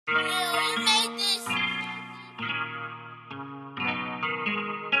Steve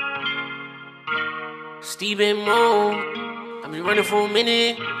and Mo, I've been running for a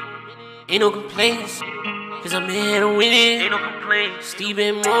minute. Ain't no complaints, cause I'm here to win it. Ain't no complaints. Steve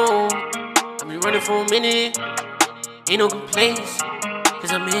and Mo, I've been running for a minute. Ain't no complaints,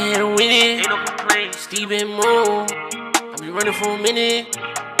 cause I'm here to win it. Ain't no complaints. Steve and Mo, I've been running for a minute.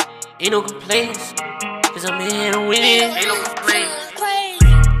 Ain't no complaints, cause I'm here to win it. Ain't no complaints.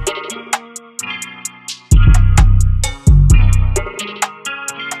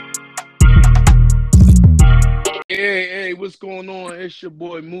 Hey, what's going on? It's your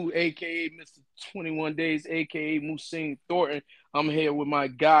boy Moo, aka Mr. 21 Days, aka Moosine Thornton. I'm here with my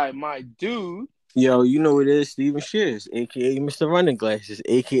guy, my dude. Yo, you know what it is, Steven Shears, aka Mr. Running Glasses,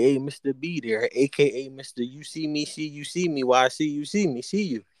 aka Mr. Be There, aka Mr. You See Me, why I see you, see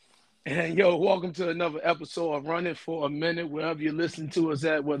you. And yo, welcome to another episode of Running for a Minute, wherever you listen to us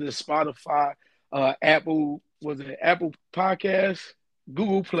at, whether it's Spotify, Apple Podcast,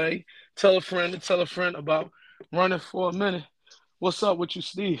 Google Play. Tell a friend about Running for a Minute. What's up with you,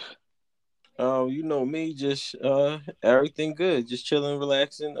 Steve? You know me, just everything good, just chilling,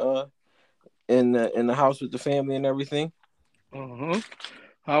 relaxing, in the house with the family and everything. Uh-huh.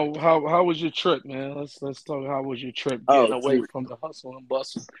 How was your trip, man? Let's talk. How was your trip getting Oh, away from the hustle and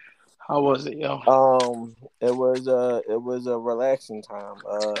bustle? How was it, yo? it was a relaxing time.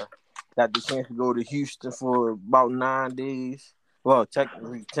 Got the chance to go to Houston for about 9 days. Well,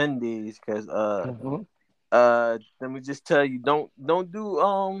 technically 10 days, because let me just tell you, don't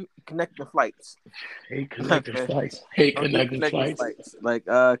do connecting flights. Hate connecting Okay. flights. Hate Don't do connecting flights. Like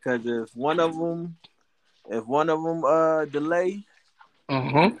because if one of them delay,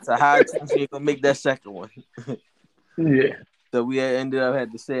 it's a high chance you're gonna make that second one. Yeah. So we ended up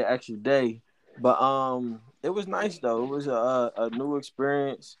had to stay an extra day, but it was nice though. It was a new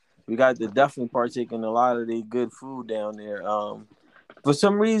experience. We got to definitely partake in a lot of the good food down there. For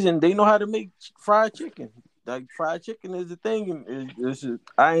some reason, they know how to make fried chicken. Like fried chicken is the thing.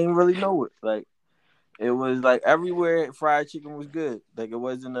 I ain't really know it. Like it was like everywhere fried chicken was good. Like it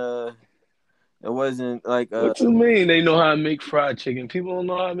wasn't like What you mean they know how to make fried chicken? People don't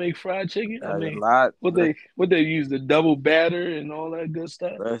know how to make fried chicken? I a mean, lot. what they use, the double batter and all that good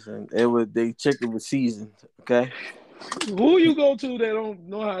stuff? Listen, the chicken was seasoned. Okay. Who you go to that don't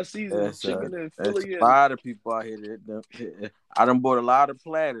know how to season There's chicken in there's Philly? a lot of people out here I done bought a lot of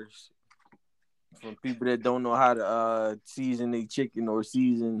platters from people that don't know how to season their chicken or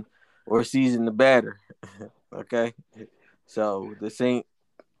season the batter. Okay, so this ain't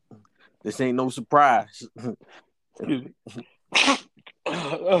no surprise.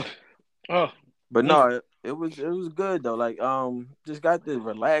 But no, it was good though. Like just got to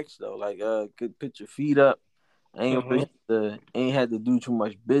relax though. Like could put your feet up. I ain't had to do too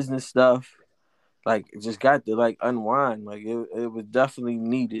much business stuff. Like just got to like unwind. Like it was definitely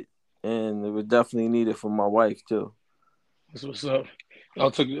needed, and it was definitely needed for my wife too. That's what's up. Y'all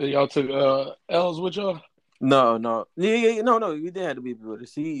took L's with y'all? No. Yeah, no. We didn't have to be with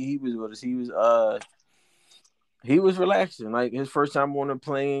us. He was with us. He was relaxing. Like his first time on a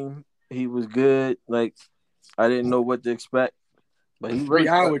plane, he was good. Like I didn't know what to expect. But he 3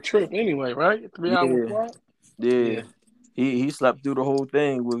 hour trip anyway, right? 3 hour flight? Yeah. He slept through the whole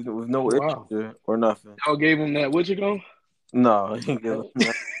thing with no Wow. issue or nothing. Y'all gave him that what you go? No, he didn't give him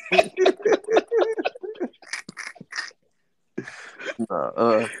that.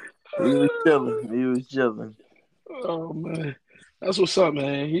 No, he was chilling. Oh man. That's what's up,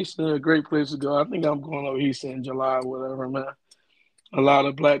 man. Houston is a great place to go. I think I'm going over Houston in July or whatever, man. A lot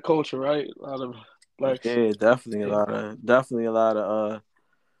of black culture, right? A lot of blacks. Yeah, definitely a lot of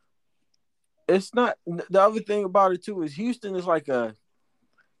it's not the other thing about it too is Houston is like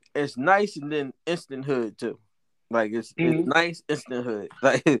it's nice and then instant hood too. Like it's nice instant hood.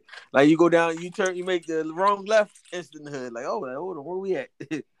 Like you go down, you make the wrong left, instant hood. Like hold on, where we at?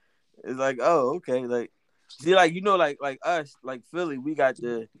 It's like oh okay, like see like like us like Philly, we got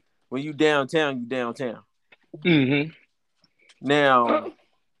when you downtown, you downtown. Mm-hmm. Now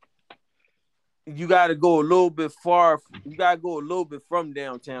you got to go a little bit far. You got to go a little bit from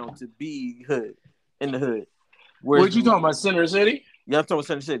downtown to be hood in the hood. What you talking about? Center City? Yeah, I'm talking about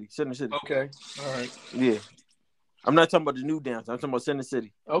Center City. Center City. Okay. All right. Yeah. I'm not talking about the new downtown. I'm talking about Center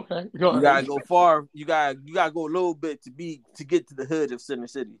City. Okay. You gotta go far. You gotta go a little bit to get to the hood of Center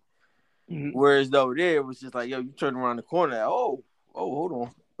City. Mm-hmm. Whereas over there, it was just like, yo, you turn around the corner. Like, oh, hold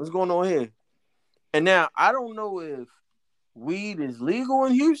on, what's going on here? And now I don't know if weed is legal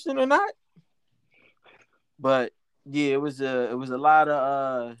in Houston or not, but yeah, it was a lot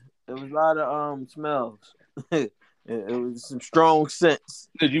of smells. It was some strong sense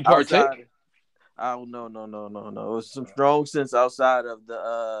Did you partake? outside. Oh no. It was some strong sense outside of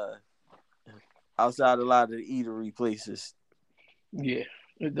the outside a lot of the eatery places. Yeah,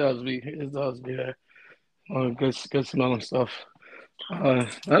 it does be. It does be that. Good smelling stuff.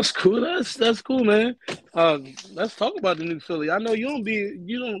 That's cool. That's cool, man. Let's talk about the new Philly. I know you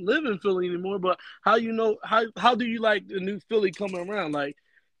don't live in Philly anymore, but how do you like the new Philly coming around? Like,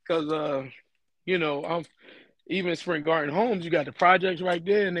 cause I'm even Spring Garden Homes, you got the projects right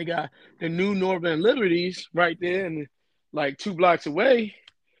there, and they got the new Northern Liberties right there, and like 2 blocks away,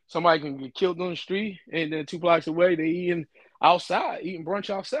 somebody can get killed on the street, and then 2 blocks away, they eating brunch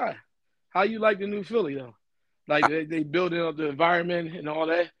outside. How you like the new Philly though? Like they building up the environment and all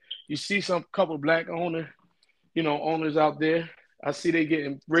that. You see some couple black owners out there. I see they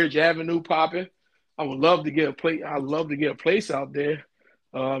getting Ridge Avenue popping. I would love to get a place. I'd love to get a place out there.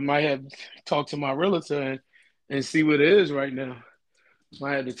 Might have to talk to my realtor and see what it is right now.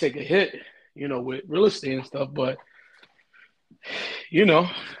 Might have to take a hit, with real estate and stuff. But you know,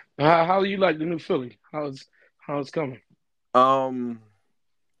 how do you like the new Philly? How's coming? Um,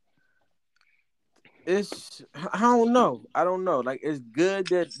 it's I don't know. I don't know. Like it's good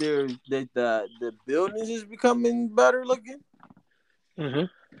that the buildings is becoming better looking, Mm-hmm.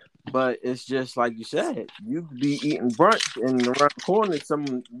 but it's just like you said. You could be eating brunch and around the corner,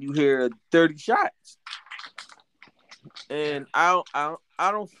 you hear 30 shots, and I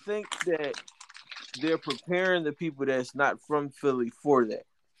don't think that they're preparing the people that's not from Philly for that.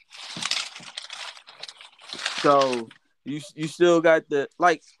 So you still got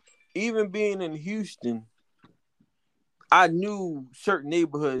even being in Houston, I knew certain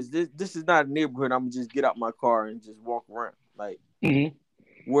neighborhoods. This is not a neighborhood I'm gonna just get out my car and just walk around. Like Mm-hmm.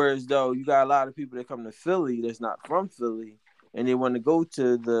 whereas though you got a lot of people that come to Philly that's not from Philly and they want to go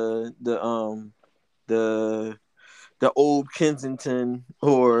to the old Kensington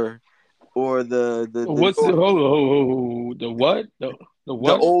or What's the the what the the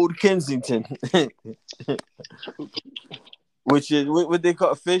what? old Kensington, which is what they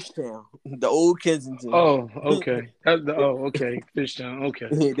call Fishtown, the old Kensington. Oh, okay. Okay. Fishtown.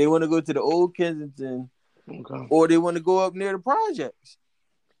 Okay. They want to go to the old Kensington, Okay. or they want to go up near the projects,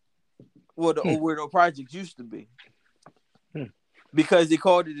 or where the projects used to be, because they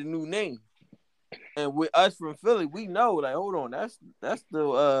called it a new name. And with us from Philly, we know, like, hold on, that's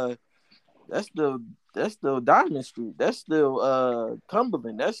still Diamond Street, that's still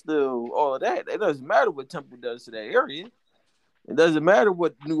Cumberland, that's still all of that. It doesn't matter what Temple does to that area. It doesn't matter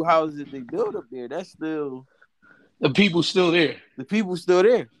what new houses they build up there. That's still The people still there. the people still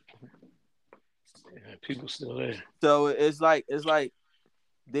there. Yeah, people still there. So it's like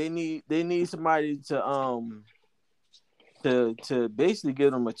they need somebody to basically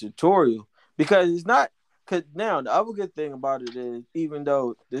give them a tutorial, because it's not. Because now the other good thing about it is, even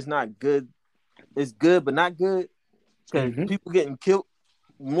though it's not good, it's good but not good, because people getting killed.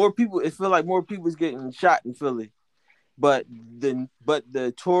 More people. It feel like more people is getting shot in Philly, but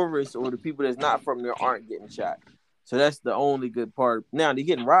the tourists or the people that's not from there aren't getting shot. So that's the only good part. Now they're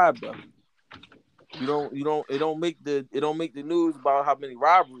getting robbed though. It don't make the news about how many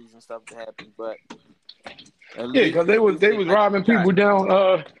robberies and stuff that happen, but Yeah, because they was robbing people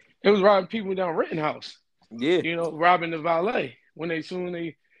down. They was robbing people down Rittenhouse. Yeah, Robbing the valet when they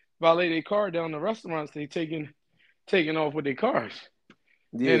valet their car down the restaurants. They taking off with their cars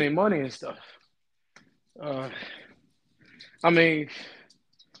and their money and stuff. I mean,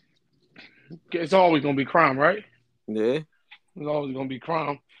 it's always gonna be crime, right? Yeah, it's always gonna be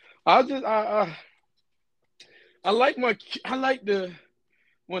crime. I like when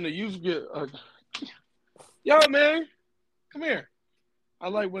the youth get yo man, come here. I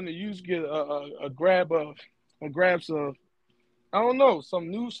like when the youth get a grab of I don't know,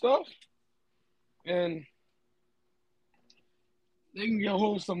 some new stuff, and they can get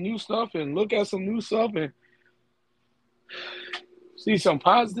hold of some new stuff and look at some new stuff and see some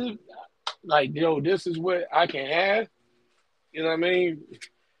positive. Like, this is what I can have. You know what I mean?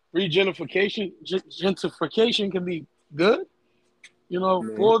 Gentrification can be good,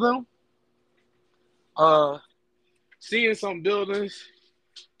 for them. Seeing some buildings,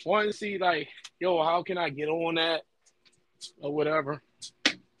 wanting to see like, how can I get on that or whatever.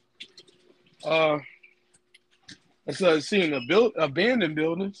 So seeing abandoned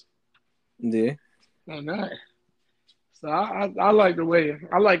buildings. Yeah. And that. So I like the way it's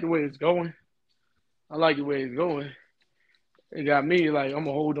going. I like the way it's going. It got me like I'm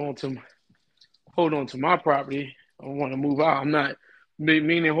gonna hold on to my property. I want to move out. I'm not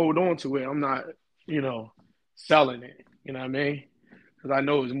meaning hold on to it. I'm not, selling it. You know what I mean? Because I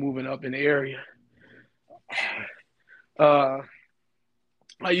know it's moving up in the area. Uh,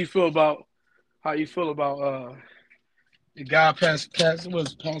 how you feel about how you feel about the guy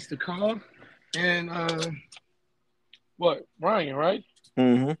Pastor Carl and what Ryan, right?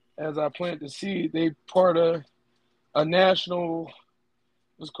 Mm-hmm. As I plant the seed, they part of a national,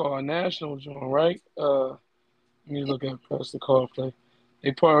 what's called a national joint, right? Let me look at Pastor Carl play.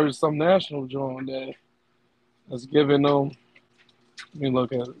 They part of some national joint that's giving them. Let me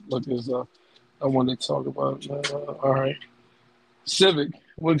look this up. I want to talk about. All right, civic,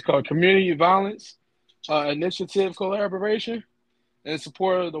 what's called community violence initiative collaboration in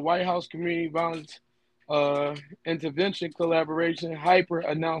support of the White House Community Violence uh, Intervention Collaboration. Hyper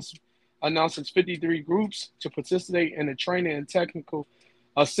announces 53 groups to participate in the training and technical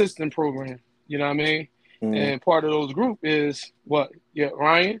assistance program. You know what I mean? Mm-hmm. And part of those group is what? Yeah,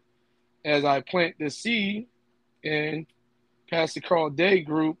 Ryan. As I plant this seed in Pastor Carl Day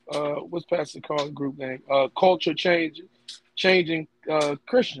group. What's Pastor Carl's group name? Culture changing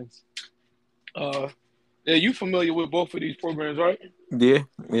Christians. Uh, yeah, you familiar with both of these programs, right? Yeah,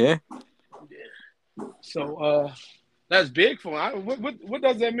 yeah. So that's big for me. What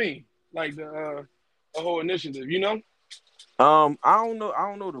does that mean? Like the whole initiative, you know? I don't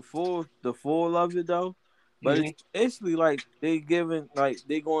know the full of it though, but Mm-hmm. it's basically like they going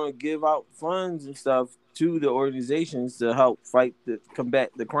to give out funds and stuff to the organizations to help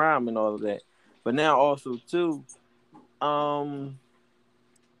combat the crime and all of that. But now also too, um,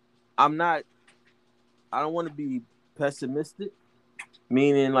 I'm not. I don't want to be pessimistic,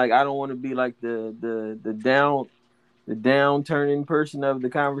 meaning like I don't want to be like the downturning person of the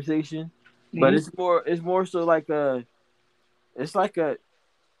conversation, but Mm-hmm. it's more so like it's like a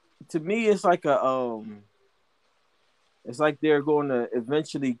to me it's like they're going to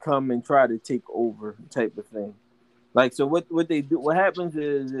eventually come and try to take over type of thing. Like so what they do what happens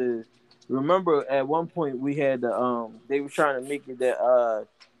is remember at one point we had they were trying to make it that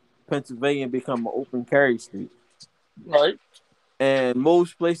Pennsylvania become an open carry state. Right. And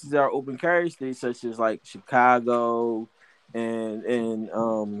most places that are open carry states such as like Chicago and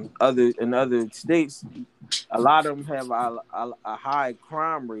other states, a lot of them have a high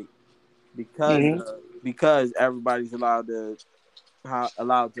crime rate because Mm-hmm. uh, because everybody's allowed to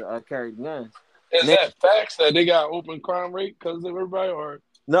carry guns. Is Now, that facts that they got open crime rate because of everybody, or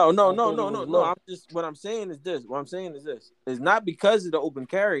no, no, I no, thought it no, was no, no. low? I'm just what I'm saying is this. What I'm saying is this. It's not because of the open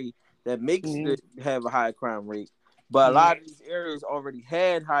carry that makes Mm-hmm. it have a high crime rate, but a lot of these areas already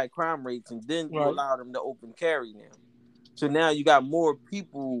had high crime rates, and then you Right. allow them to open carry now. So now you got more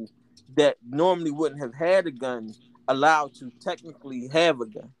people that normally wouldn't have had a gun allowed to technically have a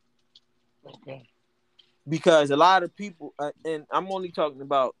gun. Okay. Because a lot of people, and I'm only talking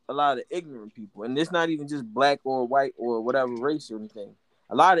about a lot of ignorant people, and it's not even just black or white or whatever race or anything.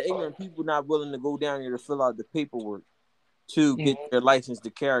 A lot of ignorant people not willing to go down there to fill out the paperwork to get Mm-hmm. their license to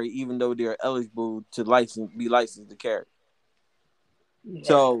carry, even though they're eligible to be licensed to carry. Right.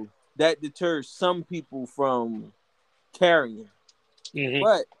 So that deters some people from carrying. Mm-hmm.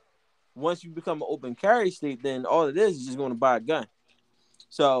 But once you become an open carry state, then all it is just going to buy a gun.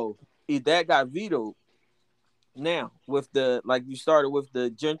 So if that got vetoed, now with the like you started with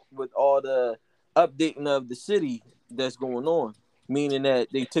with all the updating of the city that's going on, meaning that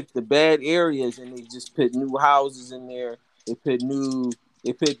they took the bad areas and they just put new houses in there. They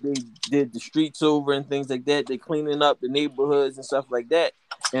did the streets over and things like that. They cleaning up the neighborhoods and stuff like that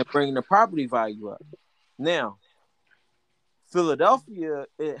and bringing the property value up. Now Philadelphia,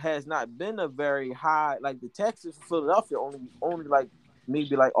 it has not been a very high like the taxes for Philadelphia only like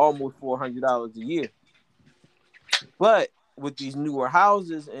maybe like almost $400 a year. But with these newer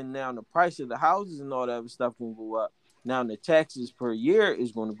houses and now the price of the houses and all that other stuff can go up. Now the taxes per year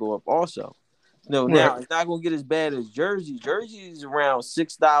is going to go up also. No, Right. now it's not going to get as bad as Jersey. Jersey is around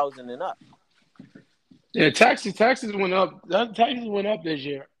 6,000 and up. Yeah, taxes went up. Taxes went up this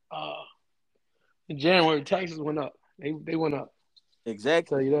year. In January, taxes went up. They went up. Tell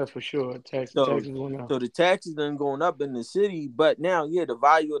Exactly. you that for sure. So Taxes went up. so the taxes then going up in the city, but now yeah, the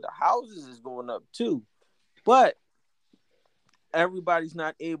value of the houses is going up too. But everybody's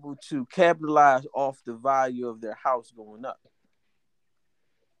not able to capitalize off the value of their house going up.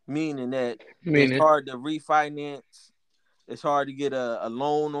 Meaning that it's Meaning, hard to refinance. It's hard to get a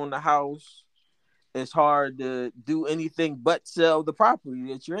loan on the house. It's hard to do anything but sell the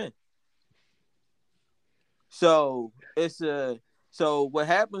property that you're in. So so what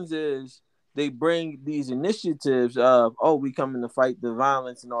happens is they bring these initiatives of we coming to fight the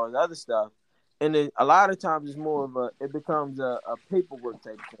violence and all that other stuff, and then a lot of times it's more of it becomes a paperwork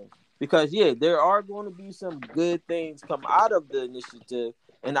type thing because yeah there are going to be some good things come out of the initiative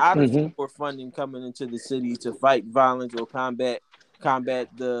and obviously Mm-hmm. more funding coming into the city to fight violence or combat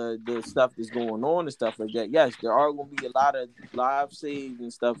the stuff that's going on and stuff like that. Yes, there are going to be a lot of lives saved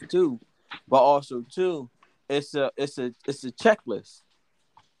and stuff too, but also too, it's a checklist.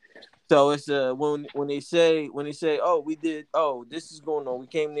 So it's when they say oh we did oh this is going on, we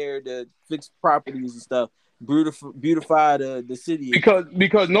came there to fix properties and stuff, beautify the city again.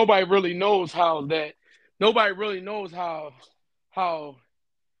 Because nobody really knows how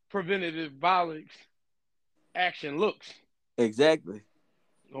preventative violence action looks. Exactly.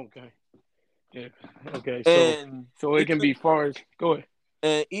 Okay. Yeah. Okay. So And so it can even be far as go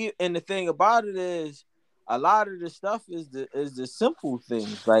ahead. and the thing about it is a lot of the stuff is the simple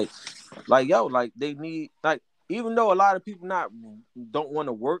things like yo like they need like even though a lot of people not don't want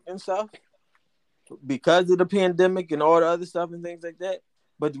to work and stuff because of the pandemic and all the other stuff and things like that,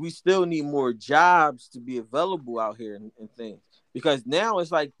 but we still need more jobs to be available out here and things because now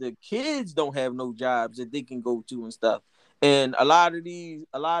it's like the kids don't have no jobs that they can go to and stuff, and a lot of the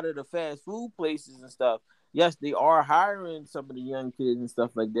fast food places and stuff, yes they are hiring some of the young kids and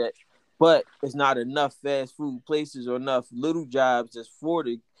stuff like that, but it's not enough fast food places or enough little jobs that's for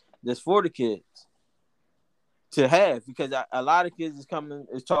the kids to have because a lot of kids is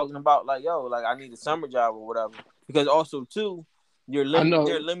talking about like yo like I need a summer job or whatever because also too I know.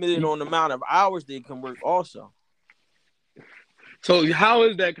 they're limited on the amount of hours they can work also. So how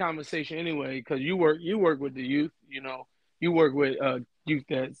is that conversation anyway? Because you work with the youth. You work with youth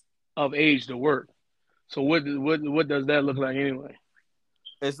that's of age to work. So what does that look like anyway?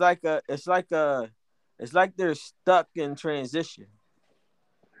 It's like they're stuck in transition,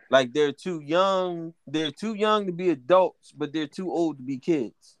 like they're too young to be adults but they're too old to be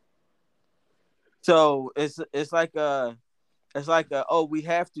kids. So it's like oh we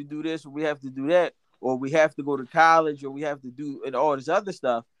have to do this or we have to do that or we have to go to college or we have to do and all this other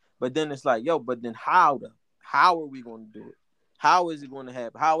stuff, but then it's like yo but then how are we going to do it, how is it going to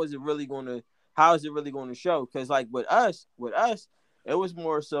happen, how is it really going to show, because like with us it was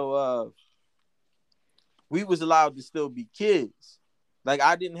more so we was allowed to still be kids, like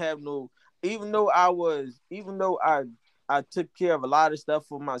I didn't have no, even though I took care of a lot of stuff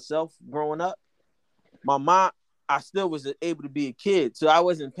for myself growing up, my mom, I still was able to be a kid. So I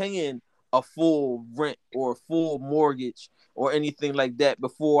wasn't paying a full rent or a full mortgage or anything like that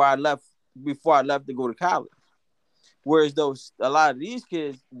before I left to go to college. Whereas those a lot of these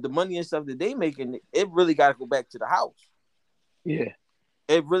kids, the money and stuff that they making, it really got to go back to the house. Yeah.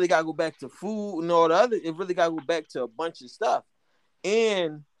 It really got to go back to food and all the other. It really got to go back to a bunch of stuff.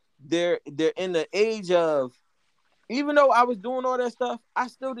 And they're in the age of, even though I was doing all that stuff, I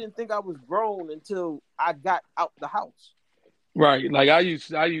still didn't think I was grown until I got out the house. Right. Like I used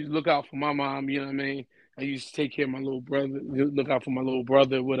to look out for my mom, you know what I mean? I used to take care of my little brother, look out for my little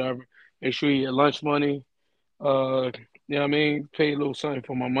brother, whatever. Make sure he had lunch money. You know what I mean? Pay a little something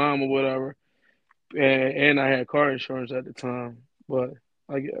for my mom or whatever. And I had car insurance at the time. But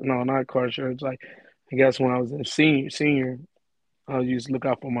like no, not car insurance. Like I guess when I was in senior, I used to look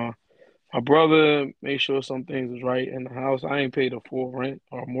out for my brother, make sure some things was right in the house. I ain't paid a full rent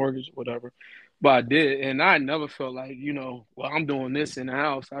or mortgage or whatever, but I did, and I never felt like well, I'm doing this in the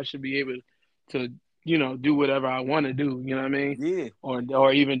house. I should be able to do whatever I want to do. You know what I mean? Yeah,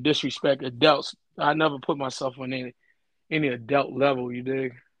 Or even disrespect adults. I never put myself on any adult level. You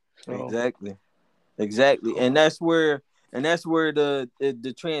dig? So exactly. Exactly, and that's where the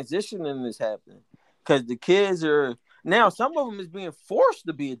transitioning is happening, because the kids are now, some of them is being forced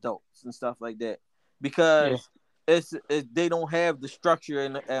to be adults and stuff like that yeah, because they don't have the structure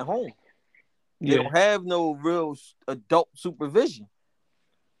at home. They yeah, don't have no real adult supervision.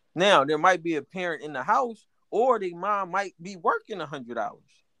 Now there might be a parent in the house, or their mom might be working 100 hours.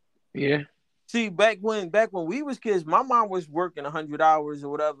 yeah, See, back when we was kids, my mom was working 100 hours or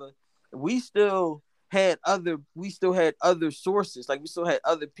whatever. We still had other sources. Like we still had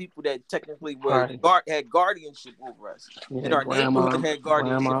other people that technically right, had guardianship over us. And yeah, our neighborhood had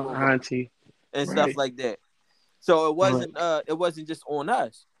guardianship grandma, over us auntie, and stuff right, like that. So it right, wasn't just on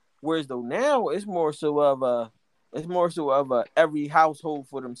us. Whereas though now it's more so of a every household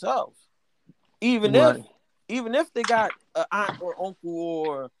for themselves. Even if right, even if they got an aunt or uncle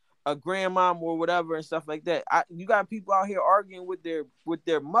or a grandmom or whatever and stuff like that. You got people out here arguing with their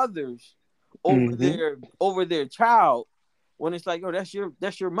mothers mm-hmm, over their child, when it's like, yo, that's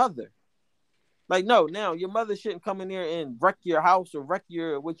your mother. Like, no, now your mother shouldn't come in here and wreck your house or wreck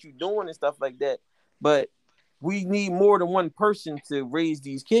your what you doing and stuff like that. But we need more than one person to raise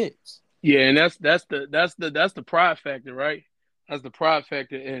these kids. yeah, and that's the pride factor, right? That's the pride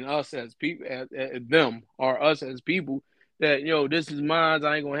factor in us as people, them or us as people, that, this is mine.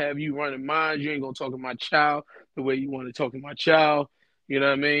 I ain't gonna have you running mine. You ain't gonna talk to my child the way you want to talk to my child. You know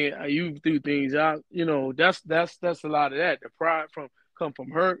what I mean? You threw things out. That's a lot of that. The pride come from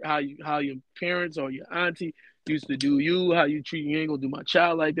her, how your parents or your auntie used to do you, how you treat you ain't gonna do my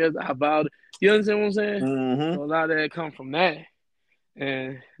child like that. How about it? You understand what I'm saying? Mm-hmm. So a lot of that come from that.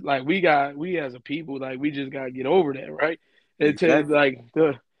 And like we as a people, like we just gotta get over that, right? It takes Exactly. like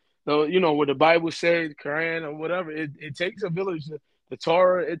what the Bible says, the Quran or whatever. It takes a village, the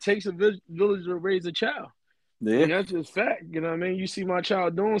Torah. It takes a village to raise a child. Yeah. And that's just fact. You know what I mean? You see my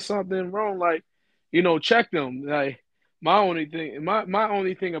child doing something wrong, like, check them. Like my only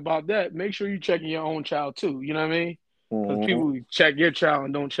thing about that, make sure you checking your own child too. You know what I mean? Because Mm-hmm. people check your child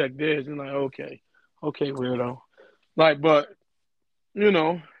and don't check theirs, and like, okay, weirdo. Like, but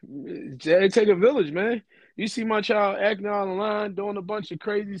it take a village, man. You see my child acting out of line, doing a bunch of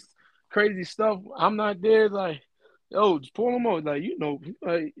crazy stuff. I'm not there, like, yo, just pull them out. Like,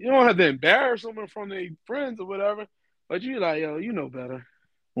 like, you don't have to embarrass them in front of their friends or whatever, but you like, yo, you know better.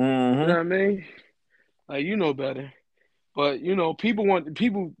 You know Mm-hmm. what I mean? Like, you know better. But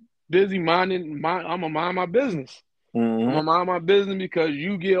people busy minding I'm gonna mind my business. I'm Mm-hmm. gonna mind my business because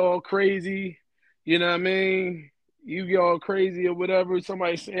you get all crazy. You know what I mean? You get all crazy or whatever.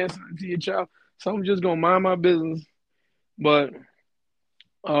 Somebody saying something to your child. So I'm just gonna mind my business. But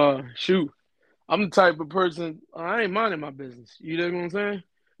shoot, I'm the type of person I ain't minding my business. You know what I'm saying?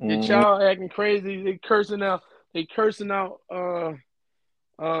 Your Mm-hmm. child acting crazy. They cursing out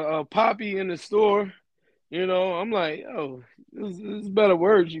Poppy in the store. I'm like, oh, this better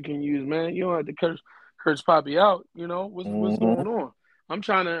words you can use, man. You don't have to curse Poppy out. What's Mm-hmm. going on? I'm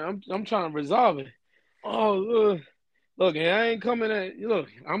trying to resolve it. Oh, look, and I ain't coming at look.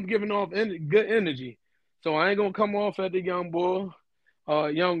 I'm giving off good energy, so I ain't gonna come off at the young boy,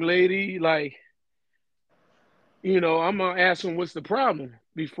 young lady. Like, I'm gonna ask him what's the problem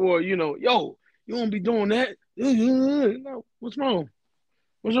before yo, you won't be doing that. No, what's wrong?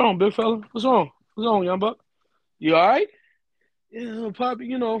 What's wrong, big fella? What's wrong? What's wrong, young buck? You all right? Yeah, Poppy,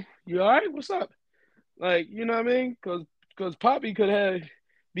 you all right? What's up? Like, you know what I mean? Because Poppy could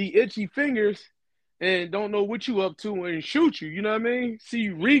be itchy fingers and don't know what you up to and shoot you. You know what I mean? See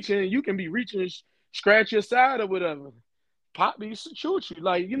you reaching, you can be reaching, scratch your side or whatever. Poppy shoot you.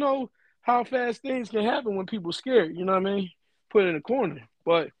 Like, how fast things can happen when people scared. You know what I mean? Put in a corner.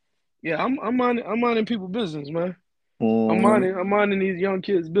 But yeah, I'm minding people business, man. Mm-hmm. I'm minding these young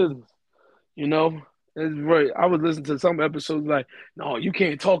kids' business. You know, it's right. I was listening to some episodes like, no, you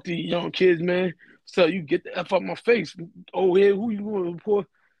can't talk to these young kids, man. So you get the F out my face. Oh, yeah, who you want to report?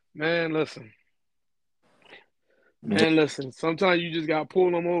 Man, listen. Man, listen. Sometimes you just got to pull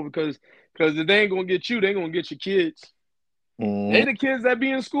them over because if they ain't going to get you, they going to get your kids. They Mm-hmm. the kids that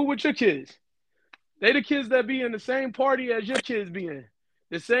be in school with your kids. They the kids that be in the same party as your kids be in.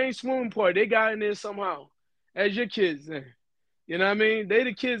 The same swimming party. They got in there somehow as your kids in. You know what I mean? They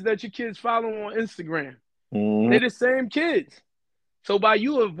the kids that your kids follow on Instagram. Mm-hmm. They the same kids. So by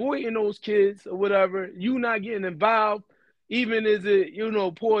you avoiding those kids or whatever, you not getting involved, even as it,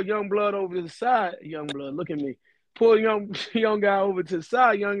 poor young blood over to the side. Young blood, look at me. Poor young guy over to the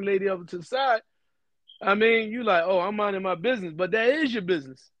side, young lady over to the side. I mean, you like, oh, I'm minding my business, but that is your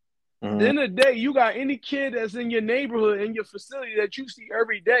business. At the Mm-hmm. end of the day, you got any kid that's in your neighborhood, in your facility that you see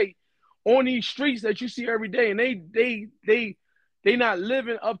every day, on these streets that you see every day, and they not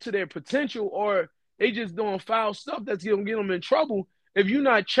living up to their potential, or they just doing foul stuff that's gonna get them in trouble. If you're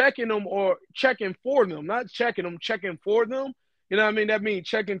not checking them or checking for them, not checking them, checking for them, you know what I mean? That means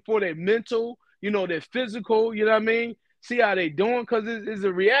checking for their mental, their physical, you know what I mean? See how they doing, because it's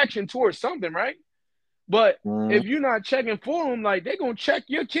a reaction towards something, right? But Mm-hmm. if you're not checking for them, like, they're gonna check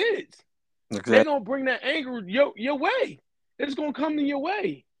your kids. They're Exactly. gonna bring that anger your way. It's gonna come to your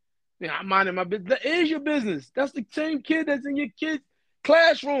way. Yeah, I'm minding my business. That is your business. That's the same kid that's in your kid's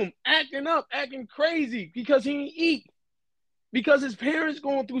classroom acting up, acting crazy because he ain't eat, because his parents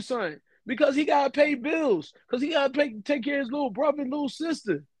going through something, because he gotta pay bills, because he gotta take care of his little brother and little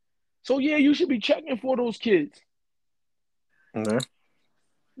sister. So yeah, you should be checking for those kids. Mm-hmm.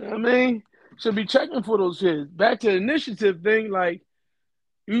 You know what I mean? Should be checking for those kids. Back to the initiative thing, like,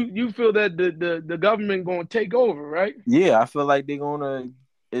 you feel that the government gonna take over, right? Yeah, I feel like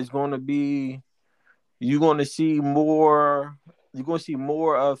it's gonna be you're gonna see more you're gonna see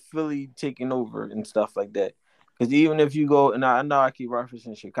more of Philly taking over and stuff like that. Because even if you go, and I know I keep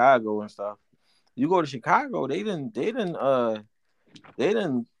referencing Chicago and stuff, you go to Chicago, they didn't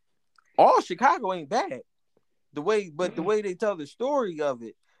all Chicago ain't bad. But the way they tell the story of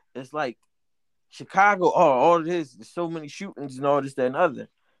it, it's like Chicago, oh, all it is so many shootings and all this, that, and other.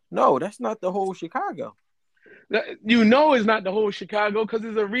 No, that's not the whole Chicago. You know it's not the whole Chicago because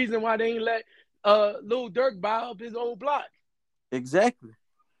there's a reason why they ain't let Lil Durk buy up his old block. Exactly.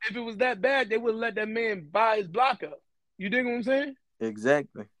 If it was that bad, they wouldn't let that man buy his block up. You dig what I'm saying?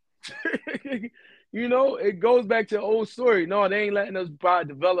 Exactly. You know, it goes back to the old story. No, they ain't letting us buy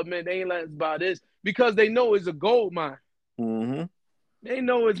development. They ain't letting us buy this because they know it's a gold mine. Mm-hmm. They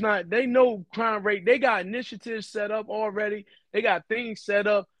know it's not. They know crime rate. They got initiatives set up already. They got things set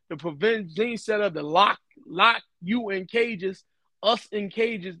up to prevent things set up to lock you in cages, us in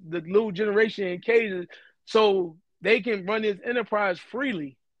cages, the little generation in cages, so they can run this enterprise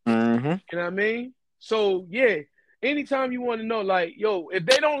freely. Mm-hmm. You know what I mean? So yeah, anytime you want to know, like, yo, if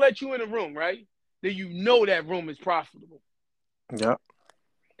they don't let you in a room, right, then you know that room is profitable. Yep.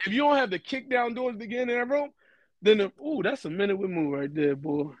 If you don't have the kick down doors to get in that room, then that's a minute with move right there,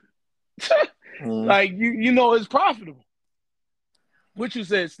 boy. Like you know it's profitable. What you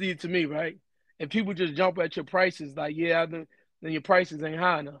said, Steve, to me, right? And people just jump at your prices, like, yeah, then your prices ain't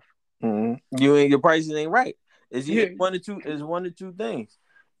high enough. Mm-hmm. Your prices ain't right. It's either one or two. It's one or two things.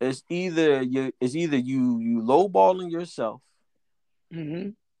 It's either you lowballing yourself,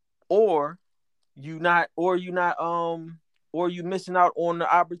 or you missing out on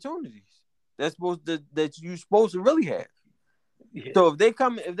the opportunities that you supposed to really have. Yeah. So if they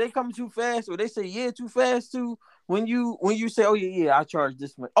come too fast, or they say too fast too, when you say, oh yeah I charge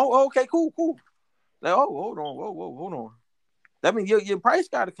this much, oh okay cool, like, oh hold on, whoa hold on, that means your price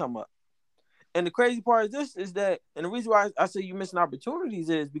got to come up. And the crazy part of this is that, and the reason why I say you're missing opportunities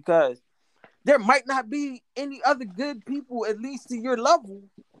is because there might not be any other good people, at least to your level,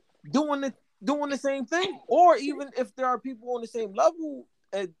 doing the same thing. Or even if there are people on the same level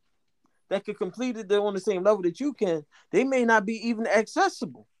that could complete it, they're on the same level that you can, they may not be even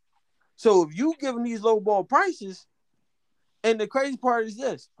accessible. So if you giving these low ball prices, and the crazy part is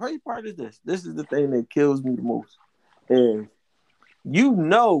this is the thing that kills me the most, is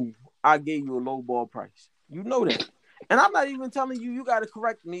I gave you a low ball price. You know that. And I'm not even telling you got to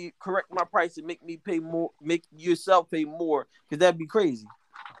correct my price and make me pay more, make yourself pay more, because that'd be crazy.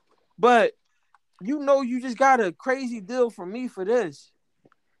 But you just got a crazy deal from me for this.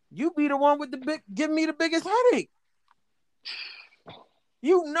 You be the one with give me the biggest headache.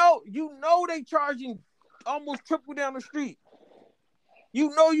 You know they charging almost triple down the street.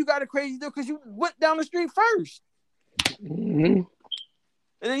 You know you got a crazy deal because you went down the street first. Mm-hmm.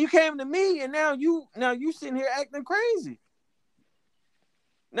 And then you came to me, and now you sitting here acting crazy.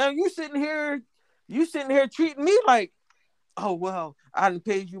 Now you sitting here treating me like, oh well, I didn't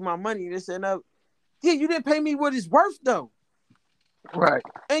pay you my money, this and that. Yeah, you didn't pay me what it's worth though. Right.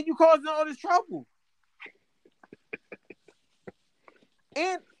 And you causing all this trouble.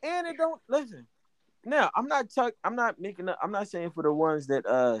 And it don't listen. Now I'm not saying for the ones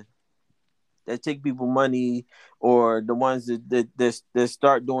that take people money, or the ones that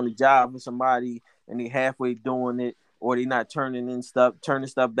start doing a job for somebody and they halfway doing it, or they not turning stuff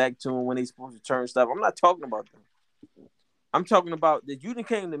back to them when they supposed to turn stuff. I'm not talking about them. I'm talking about that you done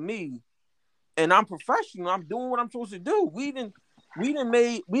came to me, and I'm professional. I'm doing what I'm supposed to do. We done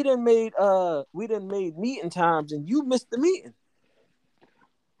made meeting times, and you missed the meeting,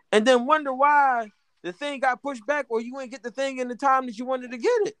 and then wonder why the thing got pushed back, or you ain't get the thing in the time that you wanted to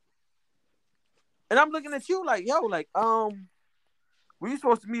get it. And I'm looking at you like, yo, like, we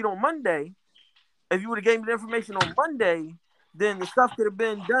supposed to meet on Monday. If you would have gave me the information on Monday, then the stuff could have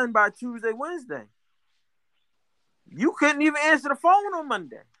been done by Tuesday, Wednesday. You couldn't even answer the phone on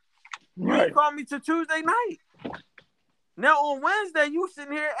Monday. You didn't call me till Tuesday night. Now on Wednesday, you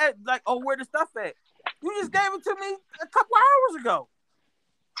sitting here at like, oh, where the stuff at? You just gave it to me a couple hours ago.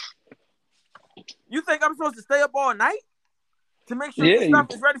 You think I'm supposed to stay up all night to make sure the stuff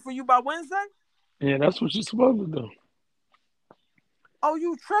is ready for you by Wednesday? Yeah, that's what you're supposed to do. Oh,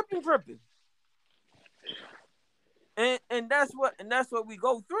 you tripping. And that's what we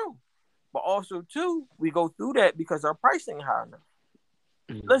go through. But also too, we go through that because our pricing high enough.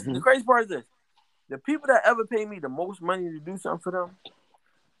 Mm-hmm. Listen, the crazy part is this. The people that ever pay me the most money to do something for them,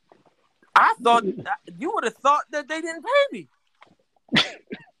 I thought you would have thought that they didn't pay me.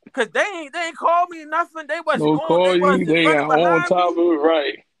 Cause they ain't called me nothing. They wasn't running on top of it,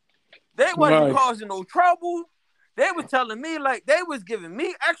 right? They wasn't causing no trouble. They was telling me like they was giving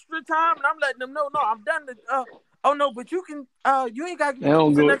me extra time, and I'm letting them know, no, I'm done. Oh no, but you can. You ain't got to get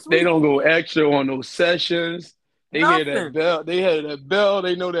to next week. They don't go extra on those sessions. They hear that bell. They hear that bell.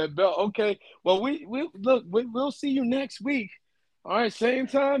 They know that bell. Okay. Well, we'll see you next week. All right. Same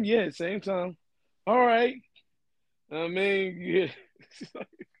time. Yeah. Same time. All right. I mean, yeah.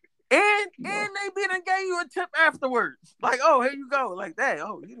 And No. they be done gave you a tip afterwards. Like, oh, here you go. Like that.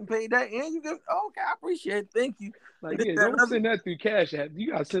 Oh, you can pay that and you give okay, I appreciate it. Thank you. Like, This, yeah, that, don't and other. send that through Cash App.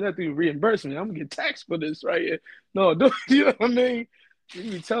 You gotta send that through reimbursement. I'm gonna get taxed for this right here. No, don't, you know what I mean?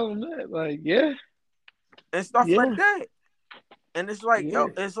 You be telling them that, like, yeah, And stuff like yeah, that. And it's like, yeah,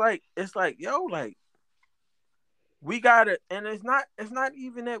 yo, it's like, yo, like we gotta, and it's not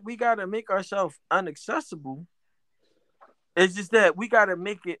even that we gotta make ourselves unaccessible. It's just that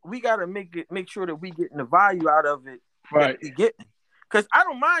make sure that we getting the value out of it that right, we getting. Cause I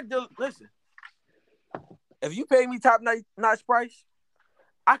don't mind listen, if you pay me top notch price,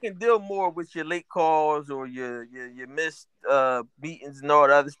 I can deal more with your late calls or your missed meetings and all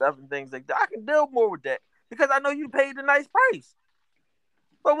the other stuff and things like that. I can deal more with that because I know you paid a nice price.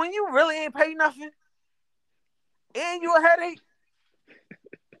 But when you really ain't paid nothing and you a headache,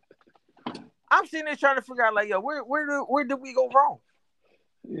 I'm sitting there trying to figure out like, yo, where did we go wrong?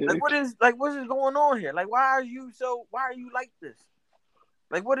 yeah. Like what is going on here? Like why are you like this?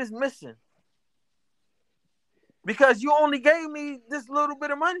 Like what is missing? Because you only gave me this little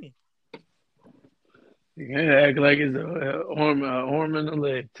bit of money. You gotta act like it's a arm and a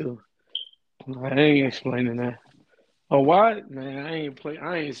leg too. I ain't explaining that. Oh, why, man? I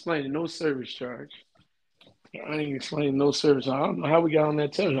ain't explaining no service charge. I ain't explaining no service. I don't know how we got on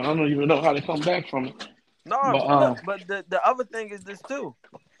that tip. I don't even know how to come back from it. No, But but look, but the other thing is this too,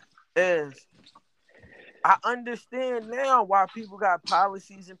 is I understand now why people got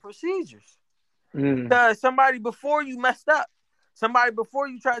policies and procedures. Because somebody before you messed up, somebody before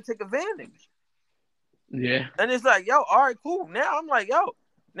you tried to take advantage. yeah, And it's like, yo, all right, cool. Now I'm like, yo,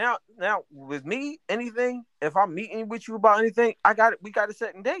 now with me, anything, if I'm meeting with you about anything, we got a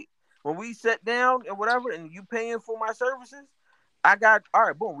certain date. When we sit down and whatever, and you paying for my services, I got all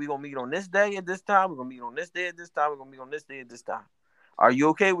right, boom, we're gonna meet on this day at this time, we're gonna meet on this day at this time, we're gonna meet on this day at this time. Are you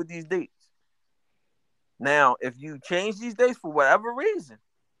okay with these dates? Now, if you change these dates for whatever reason,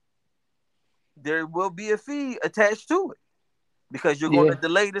 there will be a fee attached to it because you're going to yeah,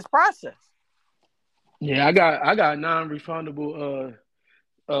 delay this process. yeah. I got non-refundable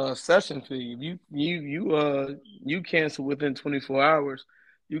session fee. You cancel within 24 hours.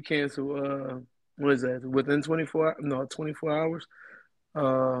 You cancel what is that? Within 24 no 24 hours.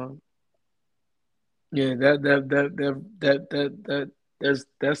 Uh yeah,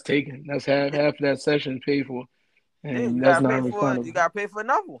 that's taken. That's half of that session paid for, Yeah, and that's non-refundable. you gotta pay for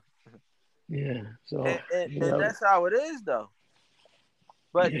another one. Yeah. So And yeah, that's how it is though.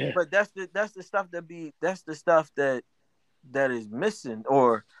 But yeah, that's the stuff that's the stuff that is missing,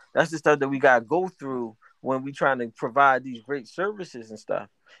 or that's the stuff that we gotta go through when we trying to provide these great services and stuff.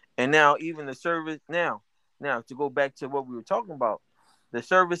 And now even the service now to go back to what we were talking about, the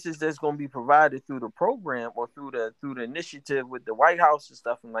services that's going to be provided through the program or through the initiative with the White House and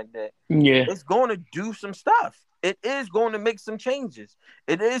stuff and like that, yeah, it's going to do some stuff. It is going to make some changes.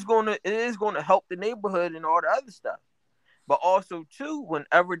 It is going to help the neighborhood and all the other stuff. But also too,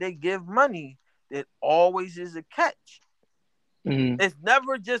 whenever they give money, it always is a catch. mm, It's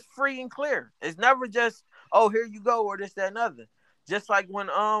never just free and clear. It's never just, oh, here you go, or this, that, and other. Just like when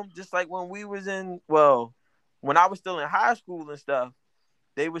we was when I was still in high school and stuff,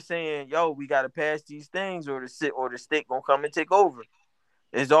 they were saying, yo, we gotta pass these things or the state gonna come and take over.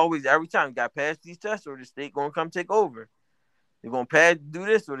 It's always every time you gotta pass these tests or the state gonna come take over. You're gonna do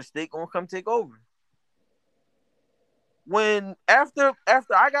this or the state gonna come take over. When after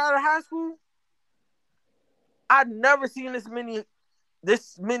I got out of high school, I'd never seen this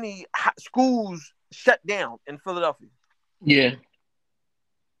many schools shut down in Philadelphia. yeah,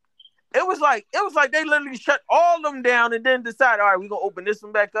 It was like they literally shut all of them down and then decide, all right, we're gonna open this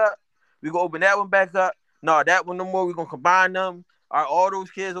one back up. We're gonna open that one back up. No, that one no more. We're gonna combine them. All right, all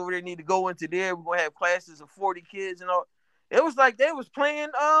those kids over there need to go into there. We're gonna have classes of 40 kids and all. It was like they was playing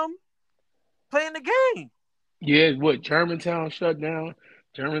the game. yeah. What Germantown shut down?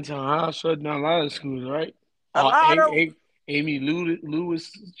 Germantown High shut down a lot of schools, right? A lot of Amy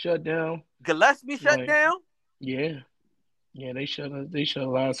Lewis shut down. Gillespie shut Like, down. yeah, yeah. They shut a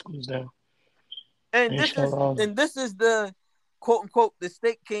lot of schools down. And They shut a lot. this is the quote unquote the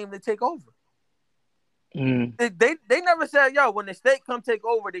state came to take over. Mm, They never said, yo, when the state come take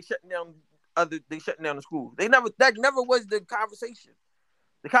over, they shutting down the school. That never was the conversation.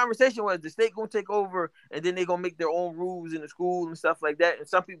 The conversation was the state gonna take over and then they gonna make their own rules in the school and stuff like that. And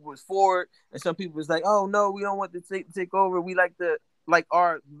some people was for it, and some people was like, oh no, we don't want the state to take over. We like to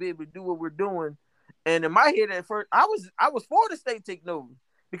be able to do what we're doing. And in my head at first, I was for the state taking over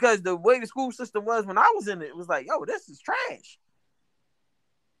because the way the school system was when I was in it, it was like, yo, this is trash.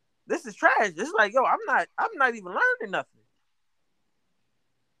 This is trash. It's like, yo, I'm not even learning nothing.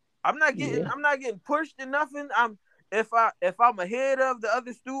 Yeah. I'm not getting pushed to nothing. If I'm ahead of the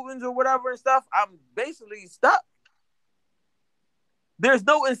other students or whatever and stuff, I'm basically stuck. There's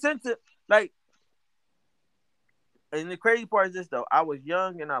no incentive. Like, and the crazy part is this though. I was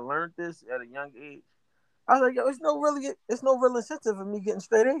young and I learned this at a young age. I was like, yo, it's no real incentive for me getting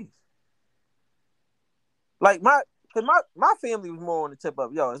straight A's. Like my family was more on the tip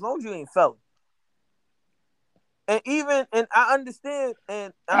of, yo, as long as you ain't failing. And I understand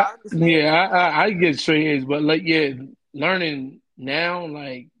I get straight A's, but like, yeah, learning now,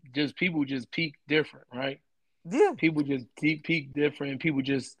 like, just people just peak different, right? yeah. People just peak different. People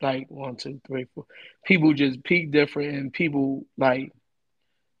just like one, two, three, four. People just peak different, and people like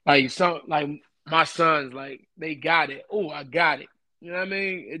some like my sons, like they got it. Oh, I got it. You know what I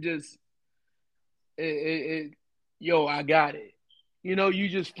mean? It just it yo, I got it. You know, you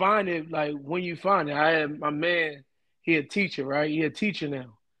just find it like when you find it. I had my man, he a teacher, right? He a teacher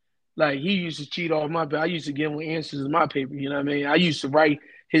now. Like he used to cheat off my I used to give him answers in my paper, you know what I mean? I used to write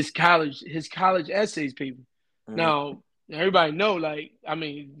his college essays paper. Mm-hmm. Now, everybody know, like, I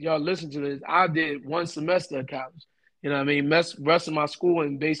mean, y'all listen to this. I did one semester of college. You know what I mean? Rest of my school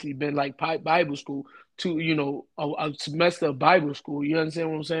and basically been like Bible school to, a semester of Bible school. You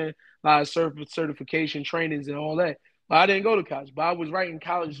understand what I'm saying? A lot of certification trainings and all that. But I didn't go to college. But I was writing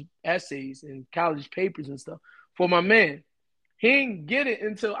college essays and college papers and stuff for my man. He didn't get it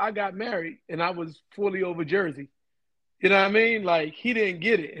until I got married and I was fully over Jersey. You know what I mean? Like he didn't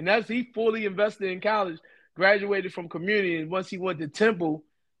get it. And that's he fully invested in college, graduated from community, and once he went to Temple,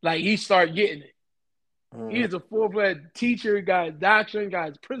 like he started getting it. He Mm-hmm. is a full-fledged teacher, got his doctrine, got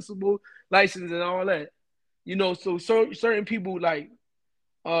his principal license and all that. So certain people like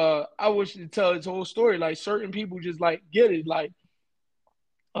I wish to tell his whole story. Like certain people just like get it. Like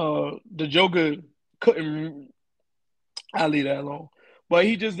the Joker couldn't I leave that alone. But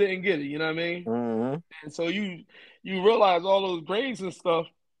he just didn't get it, you know what I mean? Mm-hmm. And so you realize all those grades and stuff,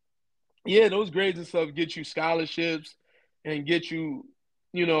 yeah, those grades and stuff get you scholarships and get you,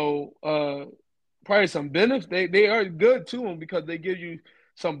 probably some benefits. They are good to them because they give you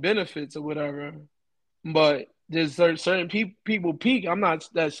some benefits or whatever. But there's certain people peak. I'm not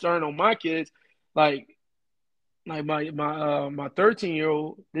that stern on my kids. Like my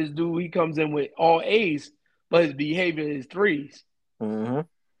 13-year-old, this dude he comes in with all A's, but his behavior is threes. Mm-hmm.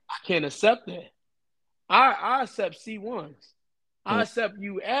 I can't accept that. I accept C1s. I accept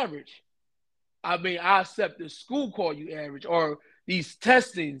you average. I mean, I accept the school call you average or these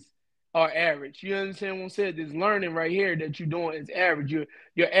testings are average. You understand what I'm saying? This learning right here that you're doing is average.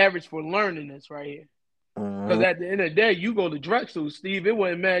 You're average for learning this right here. Because Mm-hmm. at the end of the day, you go to Drexel, Steve. It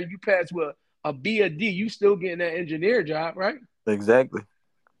wouldn't matter. You pass with a B or D, you still getting that engineer job, right? Exactly.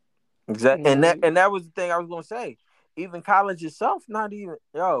 Exactly. And that Mm-hmm. and that was the thing I was gonna say. Even college itself,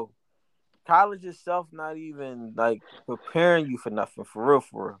 college itself not even like preparing you for nothing for real,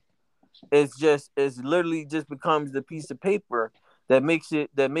 for real. It's literally just becomes the piece of paper that makes it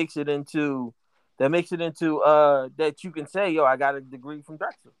into that you can say, yo, I got a degree from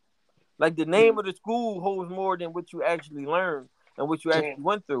Drexel. Like the name of the school holds more than what you actually learned and what you actually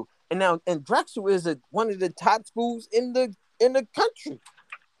went through. And Drexel is one of the top schools in the country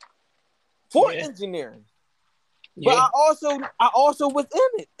for Yeah. engineering. But Yeah. I also was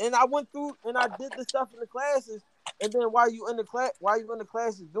in it, and I went through and I did the stuff in the classes. And then while you in the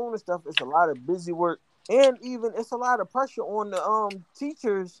classes doing the stuff, it's a lot of busy work, and even it's a lot of pressure on the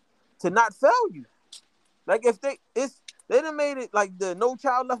teachers to not fail you. Like if they done made it like the No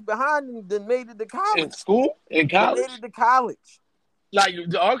Child Left Behind and then made it to In college. school? In They made college? it to college. Like,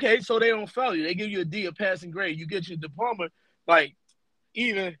 okay, so they don't fail you. They give you a D, a passing grade. You get your diploma. Like,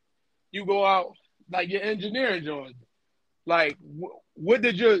 even you go out, like your engineering joint. Like, what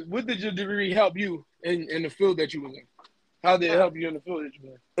did your degree help you in the field that you was in? How did it Now, help you in the field that you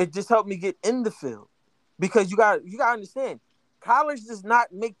were in? it just helped me get in the field because you got to understand, college does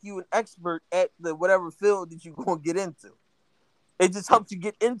not make you an expert at the whatever field that you're going to get into. It just helps you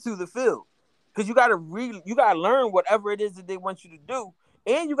get into the field because you gotta learn whatever it is that they want you to do,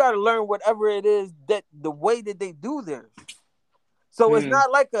 and you gotta learn whatever it is that the way that they do theirs. So Mm, it's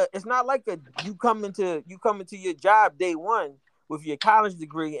not like a you come into your job day one with your college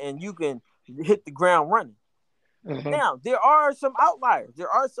degree and you can hit the ground running. uh-huh. Now there are some outliers. There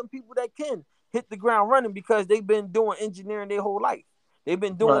are some people that can hit the ground running because they've been doing engineering their whole life.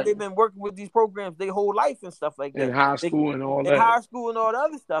 Right. They've been working with these programs their whole life and stuff like In that. high They school and all in that. high school and all the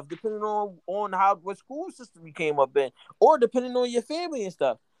other stuff, depending on how what school system you came up in, or depending on your family and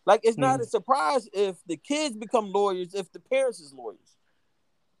stuff. Like it's not Mm, a surprise if the kids become lawyers if the parents is lawyers.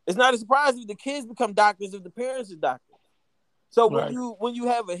 It's not a surprise if the kids become doctors if the parents are doctors. So Right. when you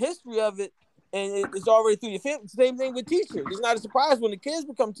have a history of it and it's already through your family, same thing with teachers. It's not a surprise when the kids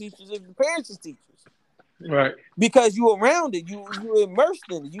become teachers if the parents is teachers. Right. Because you around it, you're immersed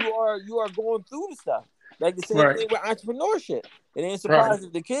in it. You are going through the stuff. Like the same Right. thing with entrepreneurship. It ain't Right. surprised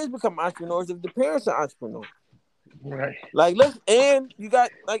if the kids become entrepreneurs if the parents are entrepreneurs. Right. Like listen, and you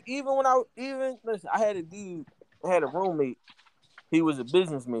got like even listen, I had a roommate. He was a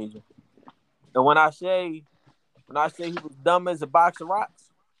business major, and when I say he was dumb as a box of rocks,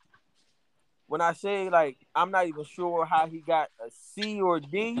 when I say like I'm not even sure how he got a C or a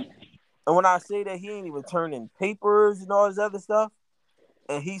D, and when I say that he ain't even turned in papers and all this other stuff,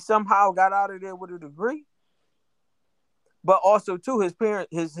 and he somehow got out of there with a degree, but also too his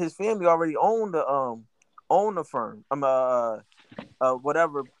family already owned the firm.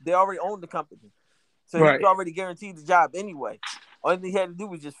 Whatever they already owned the company, so he was Right. already guaranteed the job anyway. All he had to do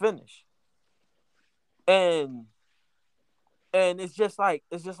was just finish, and it's just like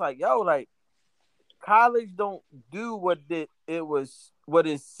yo, like college don't do what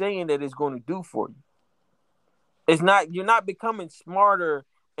it's saying that it's going to do for you. It's not, you're not becoming smarter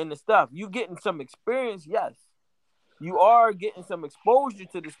in the stuff. You getting some experience, yes. You are getting some exposure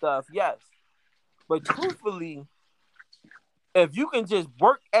to the stuff, yes. But truthfully, if you can just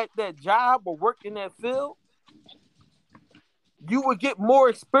work at that job or work in that field, you would get more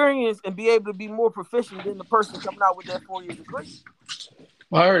experience and be able to be more proficient than the person coming out with that 4-year degree.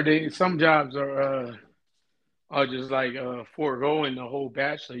 Well, I heard some jobs are just like foregoing the whole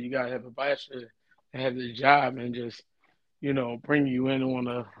bachelor. You gotta have a bachelor to have the job, and just bring you in on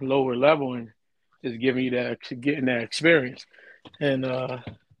a lower level and just giving you getting that experience. And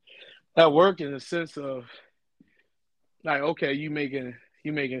that work in the sense of like, okay, you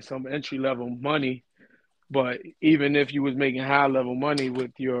making some entry level money, but even if you was making high level money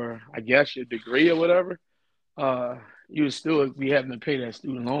with your, I guess, your degree or whatever, uh, you would still be having to pay that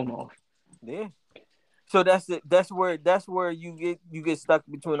student loan off. Yeah. So that's it. That's where you get stuck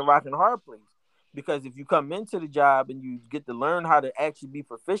between a rock and a hard place. Because if you come into the job and you get to learn how to actually be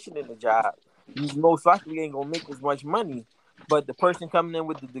proficient in the job, you most likely ain't gonna make as much money. But the person coming in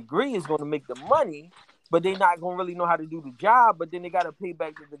with the degree is gonna make the money, but they're not gonna really know how to do the job. But then they gotta pay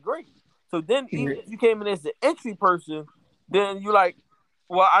back the degree. So then, even if you came in as the entry person, then you're like,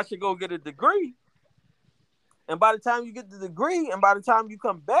 well, I should go get a degree. And by the time you get the degree, and by the time you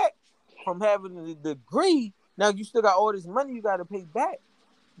come back from having the degree, now you still got all this money you got to pay back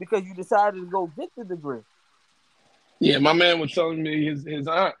because you decided to go get the degree. Yeah, my man was telling me his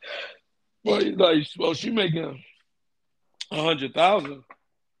aunt, well, he's like, well, she making 100,000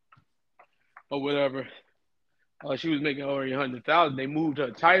 or whatever. She was making already 100,000. They moved her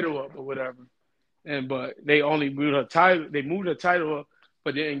title up or whatever, but they only moved her title. They moved her title up,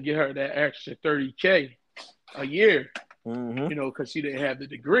 but they didn't get her that extra 30K a year. Mm-hmm. Because she didn't have the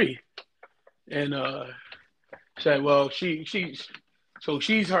degree. And said, well, she's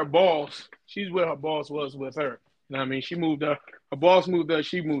her boss. She's where her boss was with her. You know what I mean? She moved up. Her boss moved up.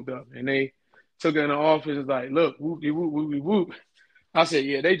 She moved up, and they took her in the office. And like, look, whoop de whoop whoop whoop. I said,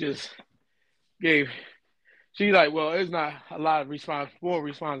 yeah, they just gave. She's like, well, it's not a lot of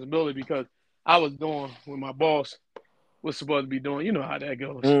responsibility because I was doing what my boss was supposed to be doing. You know how that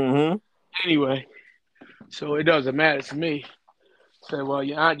goes. Mm-hmm. Anyway, so it doesn't matter to me. I said, well,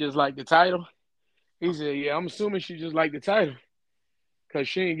 your aunt just like the title. He said, yeah, I'm assuming she just like the title because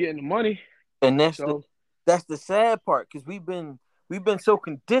she ain't getting the money. And that's the sad part because we've been so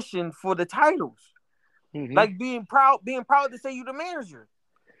conditioned for the titles, like being proud to say you the manager.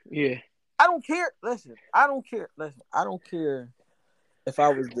 Yeah, I don't care. Listen, I don't care. I don't care if I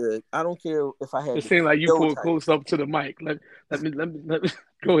was I don't care if I had. It seemed like you pulled close up to the mic. Let me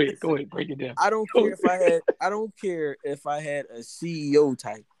go ahead, break it down. I don't care if I had a CEO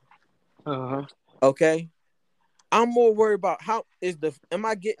type. Okay. I'm more worried about am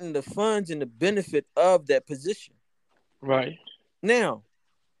I getting the funds and the benefit of that position? Right. Now,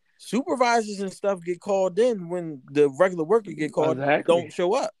 supervisors and stuff get called in when the regular worker get called don't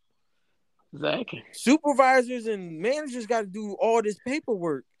show up. Exactly. Supervisors and managers got to do all this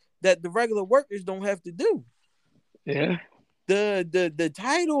paperwork that the regular workers don't have to do. Yeah. The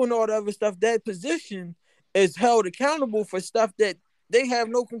title and all the other stuff, that position is held accountable for stuff that they have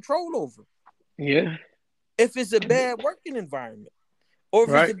no control over. Yeah. If it's a bad working environment, or if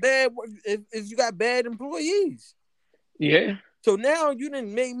it's a bad, if you got bad employees. Yeah. So now you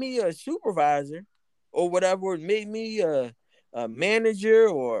didn't make me a supervisor or whatever, or made me a manager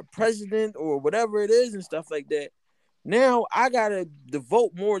or a president or whatever it is and stuff like that. Now I gotta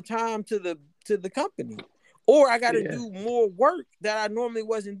devote more time to the company, or I gotta do more work that I normally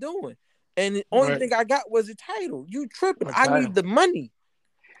wasn't doing. And the only Right. thing I got was a title. You tripping. A I title. need the money.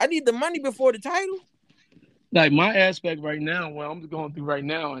 I need the money before the title. Like my aspect right now, what I'm going through right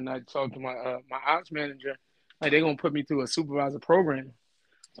now, and I talked to my ops manager, like they're gonna put me through a supervisor program.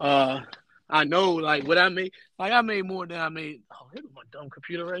 Uh, I know like what I made, like I made more than I made. Oh, here's my dumb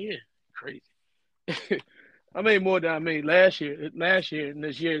computer right here. Crazy. I made more than I made last year and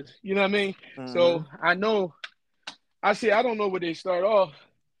this year. You know what I mean? Mm-hmm. So I know. I see. I don't know where they start off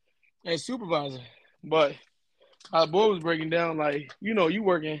as supervisor, but our boy was breaking down like you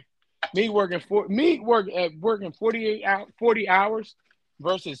working working 40 hours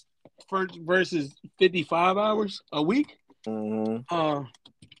versus versus 55 hours a week. Mm-hmm. Uh,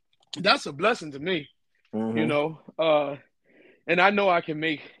 that's a blessing to me, you Mm-hmm. know. And I know I can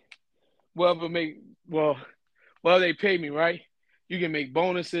make whatever make well well they pay me right. You can make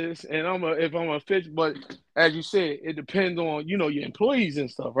bonuses, and if I'm a fit, but as you said, it depends on your employees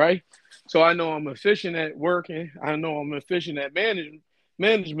and stuff, right? So I know I'm efficient at working. I know I'm efficient at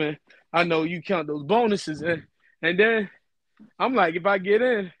management. I know you count those bonuses in, and then I'm like, if I get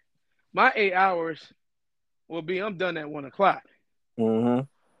in, my 8 hours will be I'm done at 1 o'clock. Mm-hmm.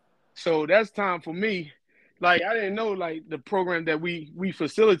 So that's time for me. Like I didn't know like the program that we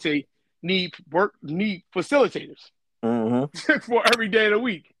facilitate need facilitators Mm-hmm. for every day of the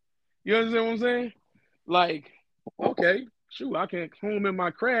week. You understand what I'm saying? Like, okay, shoot, I can hone in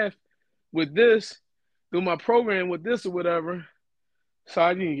my craft with this, do my program with this or whatever. So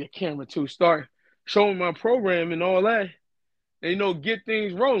I need to get camera too. Start showing my program and all that, and get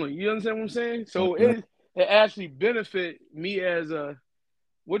things rolling. You understand what I'm saying? So Mm-hmm. it actually benefit me as a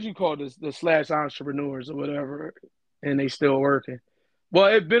what do you call this the slash entrepreneurs or whatever, and they still working. Well,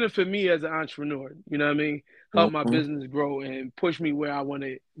 it benefit me as an entrepreneur. You know what I mean? Help my Mm-hmm. business grow and push me where I want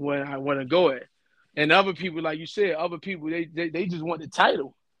to go at. And other people, like you said, other people they just want the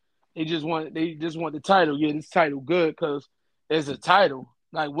title. They just want the title. Yeah, this title good because it's a title.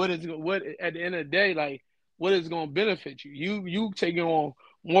 Like what at the end of the day, like what is going to benefit you? You taking on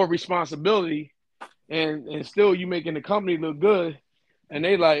more responsibility and still you making the company look good. And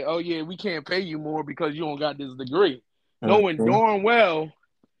they like, oh yeah, we can't pay you more because you don't got this degree. Knowing Mm-hmm. darn well,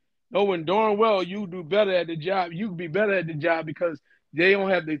 knowing darn well you do better at the job. You can be better at the job because they don't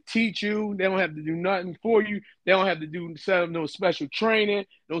have to teach you. They don't have to do nothing for you. They don't have to set up no special training,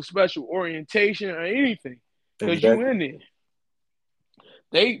 no special orientation or anything. Cause you Exactly. in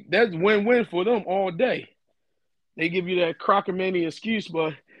there. That's win-win for them all day. They give you that crockamania excuse,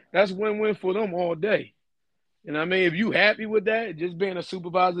 but that's win-win for them all day. And I mean, if you happy with that, just being a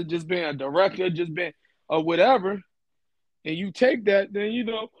supervisor, just being a director, just being or whatever, and you take that, then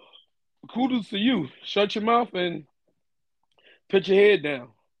kudos to you. Shut your mouth and put your head down.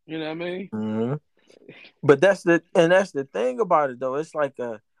 You know what I mean? Mm-hmm. But that's the thing about it though. It's like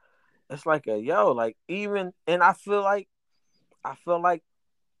a yo, like even and I feel like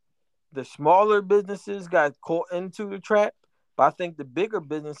the smaller businesses got caught into the trap, but I think the bigger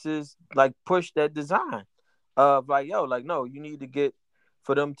businesses like push that design of like, yo, like no, you need to get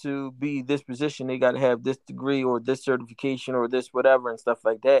for them to be this position, they got to have this degree or this certification or this whatever and stuff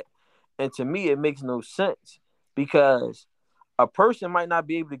like that. And to me, it makes no sense because a person might not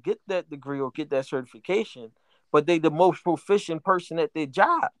be able to get that degree or get that certification, but they the most proficient person at their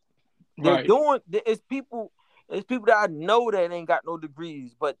job. They're Right, doing it's people that I know that ain't got no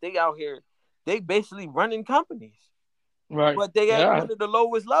degrees, but they out here, they basically running companies, right. but they at Yeah, one of the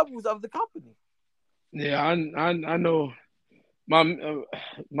lowest levels of the company. yeah. I know my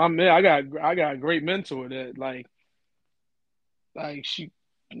man. I got a great mentor that like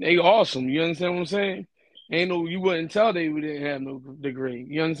they awesome. You understand what I'm saying? Ain't no you wouldn't tell they didn't have no degree.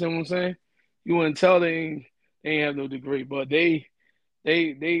 You understand what I'm saying? You wouldn't tell they ain't have no degree, but they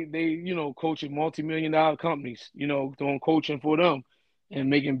coaching multi-million-dollar companies, doing coaching for them and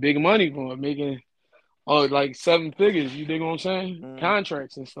making big money for them, making like seven figures, you dig what I'm saying? Mm.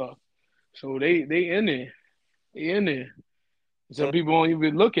 Contracts and stuff. So they in there. They in there. Some And, people don't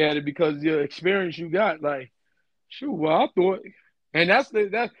even look at it because of the experience you got. Like, shoot, well, I thought and that's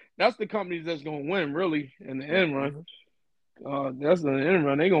the companies that's gonna win really in the end run. mhm. That's the end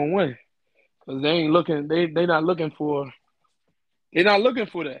run. They gonna win. Because they ain't looking they're not looking for that.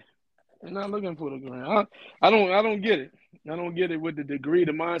 They're not looking for the grant. I don't get it. I don't get it with the degree,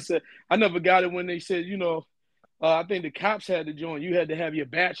 the mindset. I never got it when they said, I think the cops had to join. You had to have your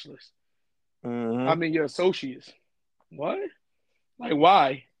bachelor's. I Mhm. mean your associates. What? Like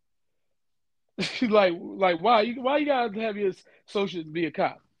why? like why? Why you gotta have your associates be a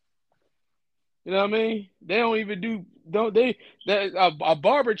cop? You know what I mean? They don't even do don't they that a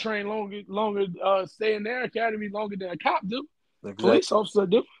barber train longer stay in their academy longer than a cop do. Police Exactly. officer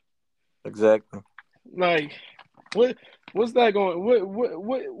do. Exactly. Like, what what's that going?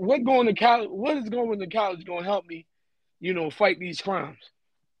 What going to college? What is going to college going to help me? Fight these crimes.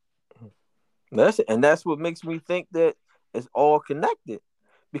 That's what makes me think that it's all connected,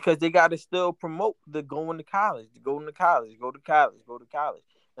 because they got to still promote the going to college, going to college, go to college, go to college.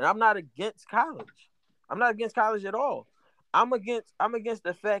 And I'm not against college. I'm not against college at all. I'm against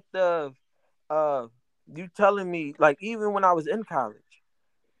the fact of uh you telling me, like, even when I was in college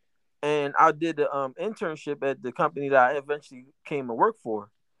and I did the internship at the company that I eventually came to work for.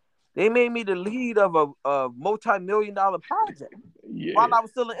 They made me the lead of a multi-million-dollar project while Yeah, I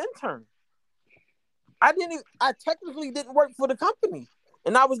was still an intern. I technically didn't work for the company,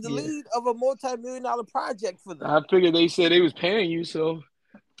 and I was the yeah. lead of a multi-million-dollar project for them. I figured they said they was paying you, so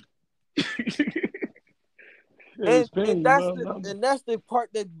they And was and paying you. that's Well, the no. and that's the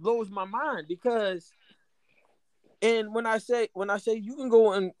part that blows my mind, because and when I say you can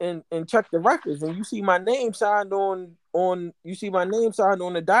go and check the records, and you see my name signed on you see my name signed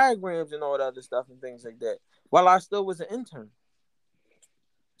on the diagrams and all that other stuff and things like that, while I still was an intern.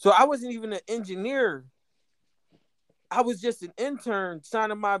 So I wasn't even an engineer. I was just an intern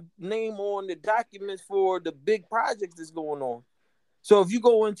signing my name on the documents for the big projects that's going on. So if you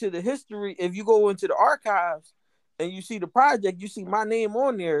go into the history, if you go into the archives and you see the project, you see my name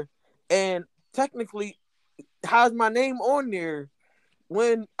on there. And technically, how's my name on there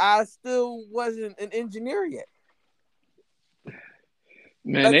when I still wasn't an engineer yet?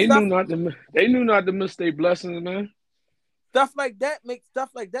 Man, Like they knew not to. They knew not to miss their blessings, man. stuff like that makes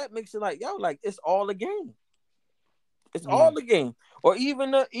it like, yo, like, it's all a game. It's Mm, all a game. Or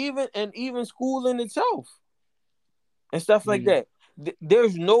even school in itself and stuff like mm, that.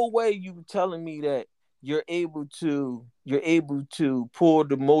 There's no way you telling me that you're able to pull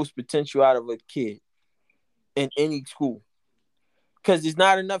the most potential out of a kid in any school, because there's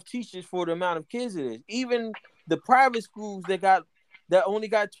not enough teachers for the amount of kids it is. Even the private schools that only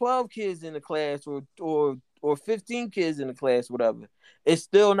got 12 kids in the class, or 15 kids in the class, whatever, it's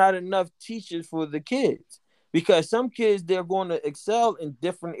still not enough teachers for the kids, because some kids, they're going to excel in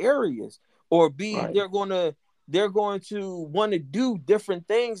different areas, or be right. they're going to want to do different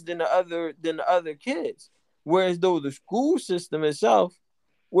things than the other kids. Whereas though the school system itself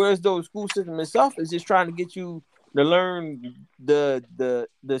is just trying to get you to learn the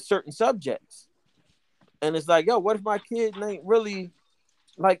certain subjects. And it's like, yo, what if my kid ain't really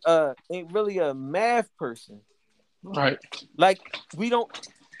a math person? Right. Like, we don't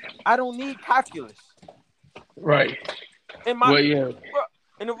I don't need calculus. Right. In my Well, yeah.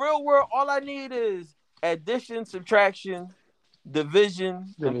 in the real world, all I need is addition, subtraction,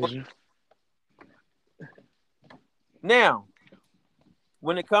 division, and Division. now,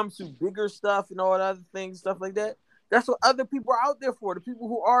 when it comes to bigger stuff and all that other things, stuff like that, that's what other people are out there for. The people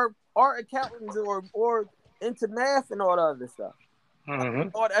who are accountants, or into math and all the other stuff, Uh-huh.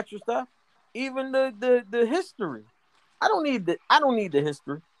 all the extra stuff. Even the history. I don't need the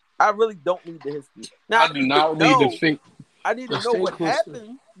history. I really don't need the history. Now I do not need to think I need to the know what thankful stuff.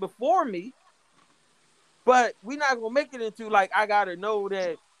 happened before me, but we're not gonna make it into, like, I gotta know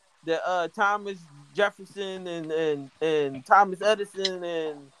that Thomas Jefferson and Thomas Edison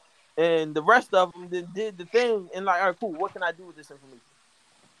and the rest of them that did the thing, and, like, all right, cool. What can I do with this information?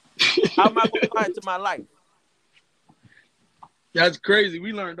 How am I gonna apply it to my life? That's crazy.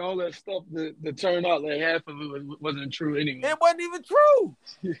 We learned all that stuff that turned out like half of it wasn't true anyway. It wasn't even true.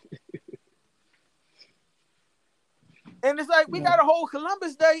 And it's like, we Yeah. got a whole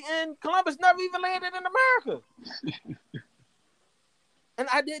Columbus Day, and Columbus never even landed in America. And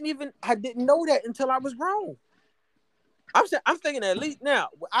I didn't know that until I was grown. I'm thinking, at least now,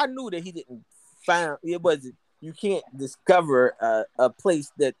 I knew that he didn't find it wasn't you can't discover a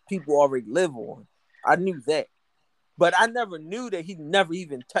place that people already live on. I knew that, but I never knew that he never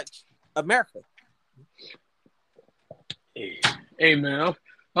even touched America. Hey man,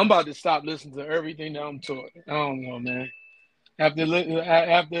 I'm about to stop listening to everything that I'm taught. I don't know, man. We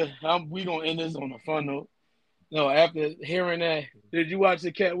gonna end this on a fun note. No, after hearing that, did you watch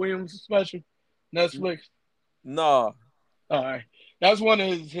the Cat Williams special, Netflix? No. All right, that's one of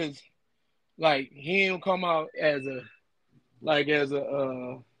his like he don't come out as a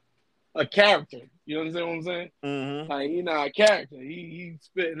character. You understand what I'm saying? Mm-hmm. Like he not a character. He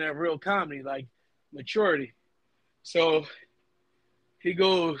spitting that real comedy, like maturity. So he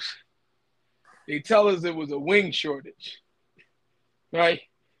goes. They tell us it was a wing shortage, right?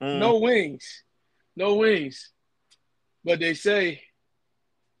 Mm-hmm. No wings, no wings. But they say,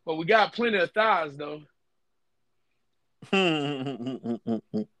 but we got plenty of thighs though.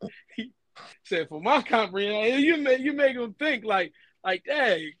 Said for my comprehension, you make them think like,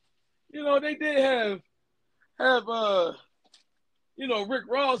 dang, they did have Rick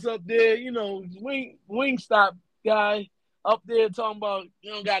Ross up there, Wingstop guy up there talking about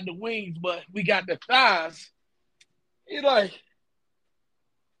you don't got the wings, but we got the thighs. You're like,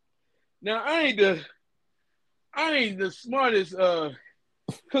 now I ain't the smartest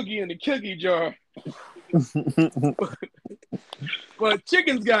cookie in the cookie jar, but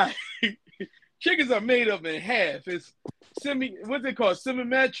chickens are made up in half. It's what's it called?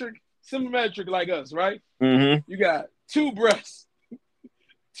 Symmetric like us, right? Mm-hmm. You got 2 breasts,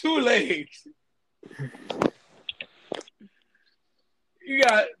 2 legs. You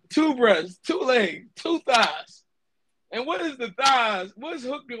got 2 breasts, 2 legs, 2 thighs. And what is the thighs? What's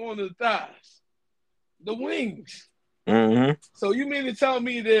hooked on the thighs? The wings. Mm-hmm. So you mean to tell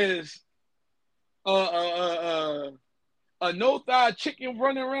me there's a no thigh chicken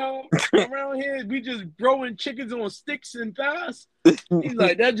running around here? We just growing chickens on sticks and thighs? He's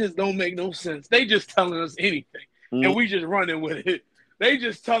like, that just don't make no sense. They just telling us anything, and we just running with it. They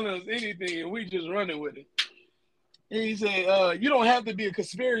just telling us anything, and we just running with it. And he said, you don't have to be a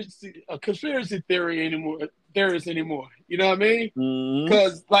conspiracy theorist anymore. You know what I mean?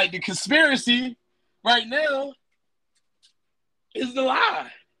 Because like the conspiracy right now is the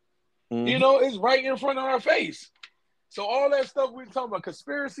lie. It's right in front of our face. So all that stuff we're talking about,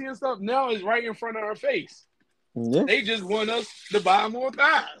 conspiracy and stuff, now is right in front of our face. Yeah. They just want us to buy more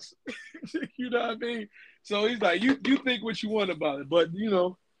thighs. You know what I mean? So he's like, you think what you want about it, but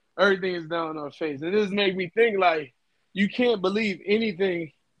everything is down in our face. And this made me think like, you can't believe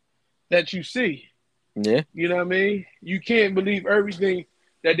anything that you see. Yeah. You know what I mean? You can't believe everything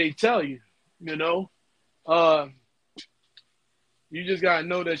that they tell you, You just gotta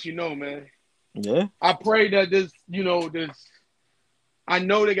know that man. Yeah. I pray that this, I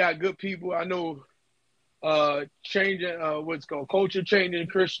know they got good people. I know changing what's called culture changing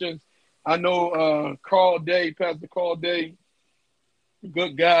Christians. I know Pastor Carl Day,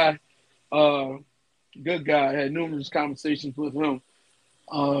 good guy. Good guy. I had numerous conversations with him.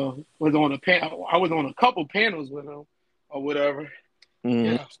 Was on a panel. I was on a couple panels with him, or whatever. Mm-hmm.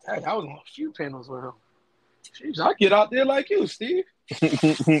 Yeah, I was on a few panels with him. Jeez, I get out there like you, Steve.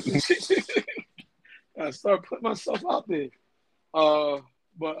 I start putting myself out there.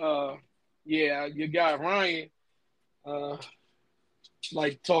 Yeah, your guy Ryan,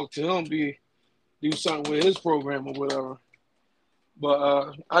 like talk to him, do something with his program or whatever.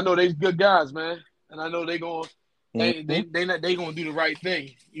 But I know they's good guys, man. And I know they gonna do the right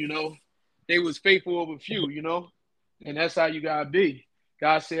thing, They was faithful over few, and that's how you gotta be.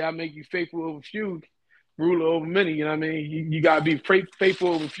 God said, "I make you faithful over few, ruler over many." You know what I mean? You gotta be faithful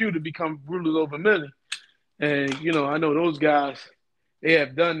over few to become rulers over many. And I know those guys, they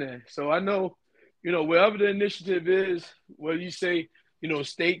have done that. So I know, wherever the initiative is, whether you say,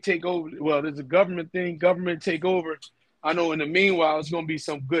 state take over, well, there's a government thing, government take over. I know in the meanwhile, it's going to be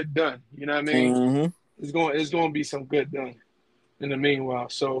some good done. You know what I mean? Mm-hmm. It's going to be some good done in the meanwhile.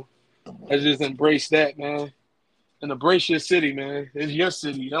 So let's just embrace that, man. And embrace your city, man. It's your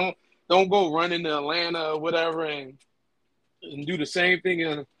city. Don't go running to Atlanta or whatever and do the same thing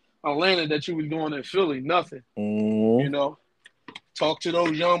in Atlanta that you was doing in Philly. Nothing. Mm-hmm. Talk to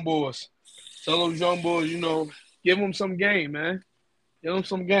those young boys. Tell those young boys, give them some game, man. Give them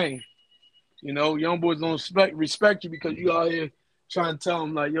some game. Young boys don't respect you because you out here trying to tell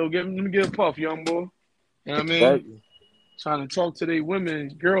them, like, yo, let me get a puff, young boy. You know what I mean? Exactly. Trying to talk to their women,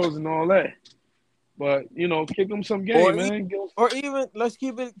 girls, and all that. But, kick them some game, man. Or even, let's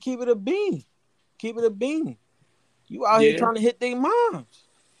keep it a bean. Keep it a bean. You out here trying to hit their moms.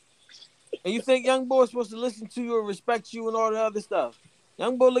 And you think young boy's supposed to listen to you or respect you and all the other stuff.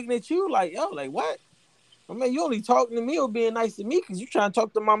 Young boy looking at you like, yo, like, what? I mean, you only talking to me or being nice to me because you trying to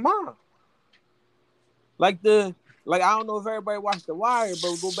talk to my mom. Like I don't know if everybody watched The Wire, but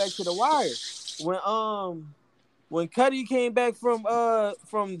we'll go back to The Wire. When Cuddy came back from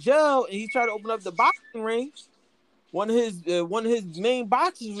jail and he tried to open up the boxing ring, one of his main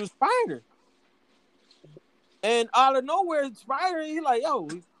boxers was Spider. And out of nowhere, Spider, he like, yo,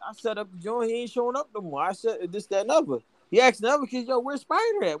 I set up the joint, he ain't showing up no more. I said this, that, and other. He asked the other kids, yo, where's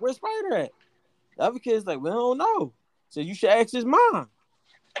Spider at? Where's Spider at? The other kid's like, we don't know. So you should ask his mom.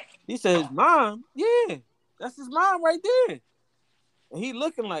 He said, his mom? Yeah, that's his mom right there. And he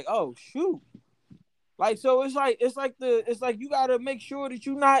looking like, oh shoot. Like, so it's like you gotta make sure that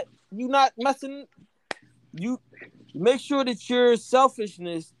you not messing. You make sure that your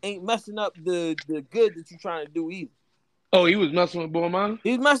selfishness ain't messing up the good that you're trying to do either. Oh, he was messing with boy mom?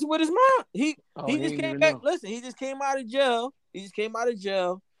 He's messing with his mom. He just came back. Know. Listen, he just came out of jail.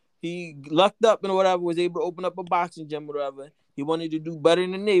 He lucked up and whatever, was able to open up a boxing gym or whatever. He wanted to do better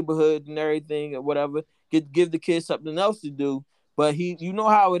in the neighborhood and everything or whatever. Give the kids something else to do. But you know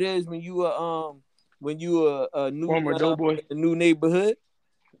how it is when you a new Former Doughboy. in a new neighborhood.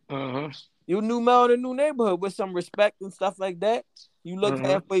 Uh-huh. You a new male in a new neighborhood with some respect and stuff like that. You look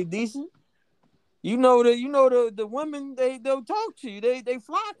halfway decent. You know the women they'll talk to you. They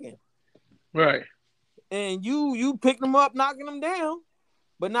flocking. Right. And you pick them up, knocking them down,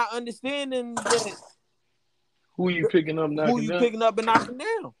 but not understanding that who you picking up, picking up and knocking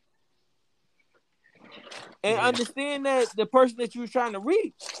down. And understand that the person that you was trying to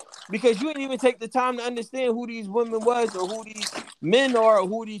reach, because you didn't even take the time to understand who these women was or who these men are or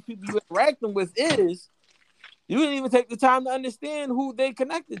who these people you interacting with is. You didn't even take the time to understand who they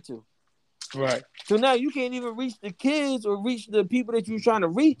connected to. Right. So now you can't even reach the kids or reach the people that you're trying to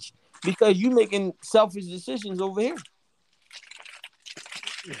reach because you making selfish decisions over here.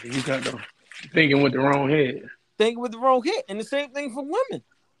 You got them thinking with the wrong head. Thinking with the wrong head. And the same thing for women.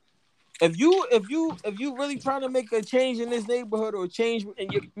 If you really trying to make a change in this neighborhood or change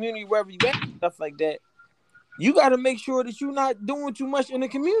in your community wherever you at, stuff like that, you got to make sure that you're not doing too much in the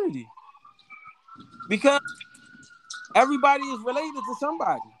community, because everybody is related to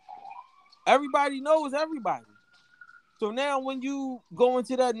somebody. Everybody knows everybody. So now when you go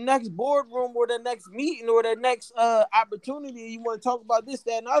into that next boardroom or that next meeting or that next opportunity, you want to talk about this,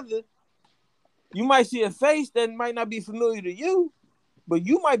 that, and other, you might see a face that might not be familiar to you, but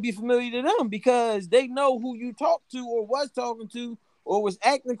you might be familiar to them because they know who you talked to or was talking to or was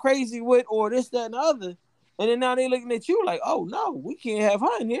acting crazy with or this, that, and the other. And then now they looking at you like, oh no, we can't have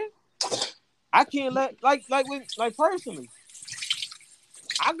her in here. I can't let like personally.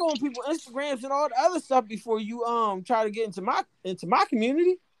 I go on people's Instagrams and all the other stuff before you try to get into my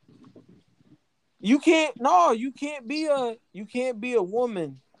community. You can't be a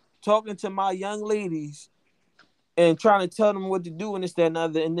woman talking to my young ladies and trying to tell them what to do and this, that, and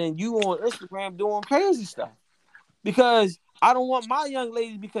other, and then you on Instagram doing crazy stuff. Because I don't want my young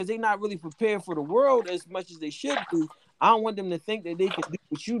ladies, because they're not really prepared for the world as much as they should be. I don't want them to think that they can do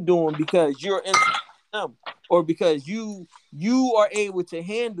what you're doing because you're in them or because you are able to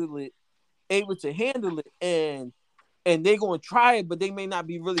handle it, and they're going to try it, but they may not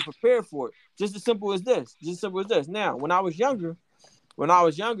be really prepared for it. Just as simple as this. Now, when I was younger,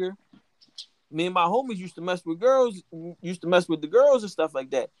 me and my homies used to mess with the girls and stuff like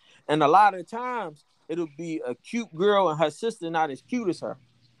that. And a lot of times it'll be a cute girl and her sister not as cute as her.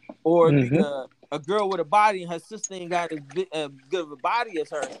 Or it'd be a girl with a body and her sister ain't got as good of a body as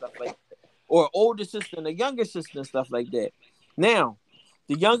her and stuff like that. Or an older sister and a younger sister and stuff like that. Now,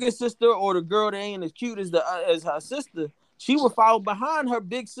 the younger sister or the girl that ain't as cute as her sister, she will follow behind her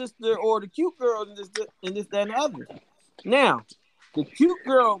big sister or the cute girl in this, that, and the other. Now, the cute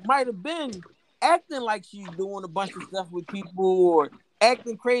girl might have been acting like she's doing a bunch of stuff with people or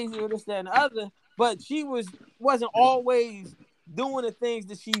acting crazy or this, that, and the other, but she wasn't always doing the things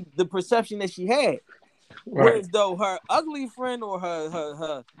that the perception that she had. Right. Whereas though her ugly friend or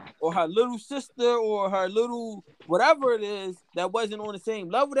her little sister or her little whatever it is that wasn't on the same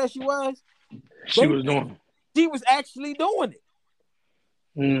level that she was actually doing it.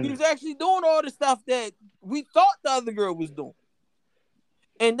 She was actually doing all the stuff that we thought the other girl was doing.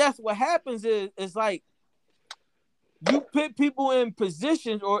 And that's what happens is like you put people in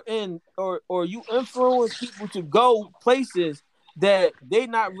positions or you influence people to go places that they're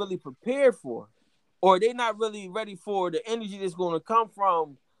not really prepared for, or they're not really ready for the energy that's going to come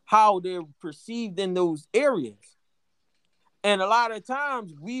from how they're perceived in those areas. And a lot of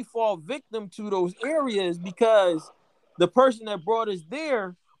times we fall victim to those areas because the person that brought us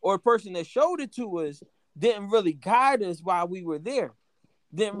there or the person that showed it to us didn't really guide us while we were there.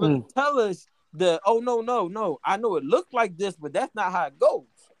 Didn't really tell us no, I know it looked like this, but that's not how it goes.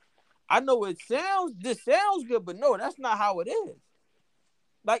 I know this sounds good, but no, that's not how it is.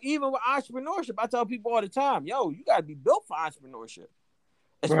 Like even with entrepreneurship, I tell people all the time, yo, you gotta be built for entrepreneurship.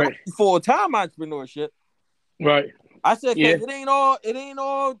 Especially full-time entrepreneurship. Right. I said, it ain't all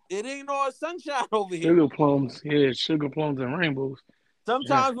sunshine over here. Sugar plums and rainbows.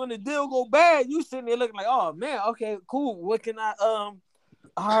 Sometimes when the deal go bad, you sitting there looking like, oh man, okay, cool. What can I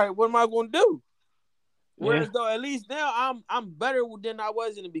all right, what am I gonna do? Whereas though at least now I'm better than I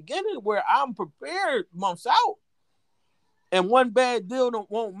was in the beginning, where I'm prepared months out. And one bad deal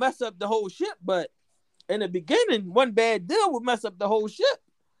won't mess up the whole ship, but in the beginning, one bad deal would mess up the whole ship.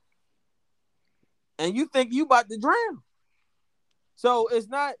 And you think you about to drown. So it's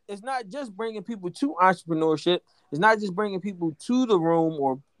not just bringing people to entrepreneurship. It's not just bringing people to the room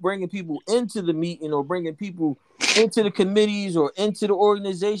or bringing people into the meeting or bringing people into the committees or into the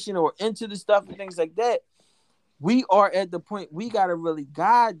organization or into the stuff and things like that. we are at the point we gotta really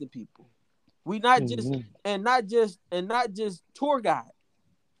guide the people. We not just Mhm. and not just tour guide.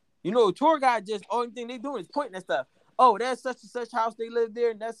 You know, tour guide just only thing they doing is pointing at stuff. Oh, that's such and such house they live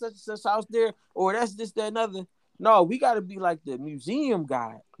there, and that's such and such house there, or that's this, that, another. No, we got to be like the museum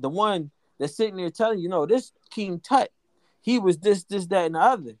guy, the one that's sitting there telling you, no, this King Tut, he was this, that, and the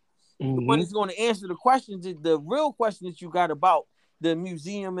other. The one Mhm. that's going to answer the questions, the real questions that you got about the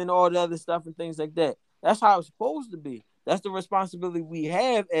museum and all the other stuff and things like that. That's how it's supposed to be. That's the responsibility we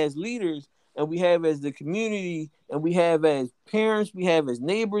have as leaders, and we have as the community, and we have as parents, we have as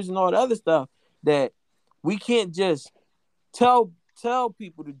neighbors, and all the other stuff that we can't just tell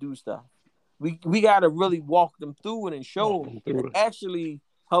people to do stuff. We got to really walk them through it and show Walk them, them and through it. actually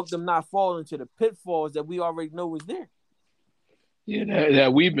help them not fall into the pitfalls that we already know is there. Yeah,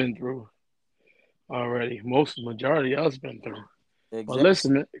 that we've been through already. Most majority of us been through. Well, Exactly.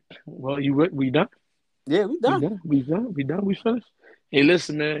 listen, man. Well, we done. Yeah, we We done. done. We done. We done. We finished. Hey,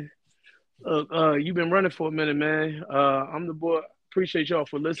 listen, man. You've been running for a minute, man. I'm the boy. Appreciate y'all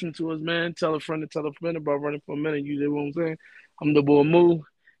for listening to us, man. Tell a friend to tell a friend about running for a minute. You know what I'm saying? I'm the boy Moo,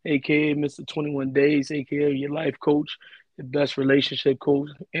 aka Mr. 21 Days, aka your life coach, the best relationship coach,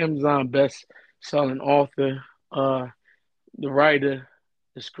 Amazon best selling author, the writer,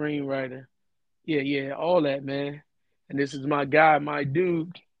 the screenwriter. Yeah, all that, man. And this is my guy, my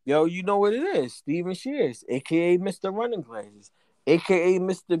dude. Yo, you know what it is. Steven Shears, aka Mr. Running Glasses, aka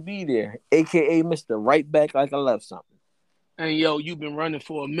Mr. Be There, aka Mr. Right Back Like I Left Something. And yo, you've been running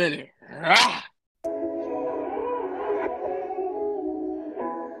for a minute. Rah!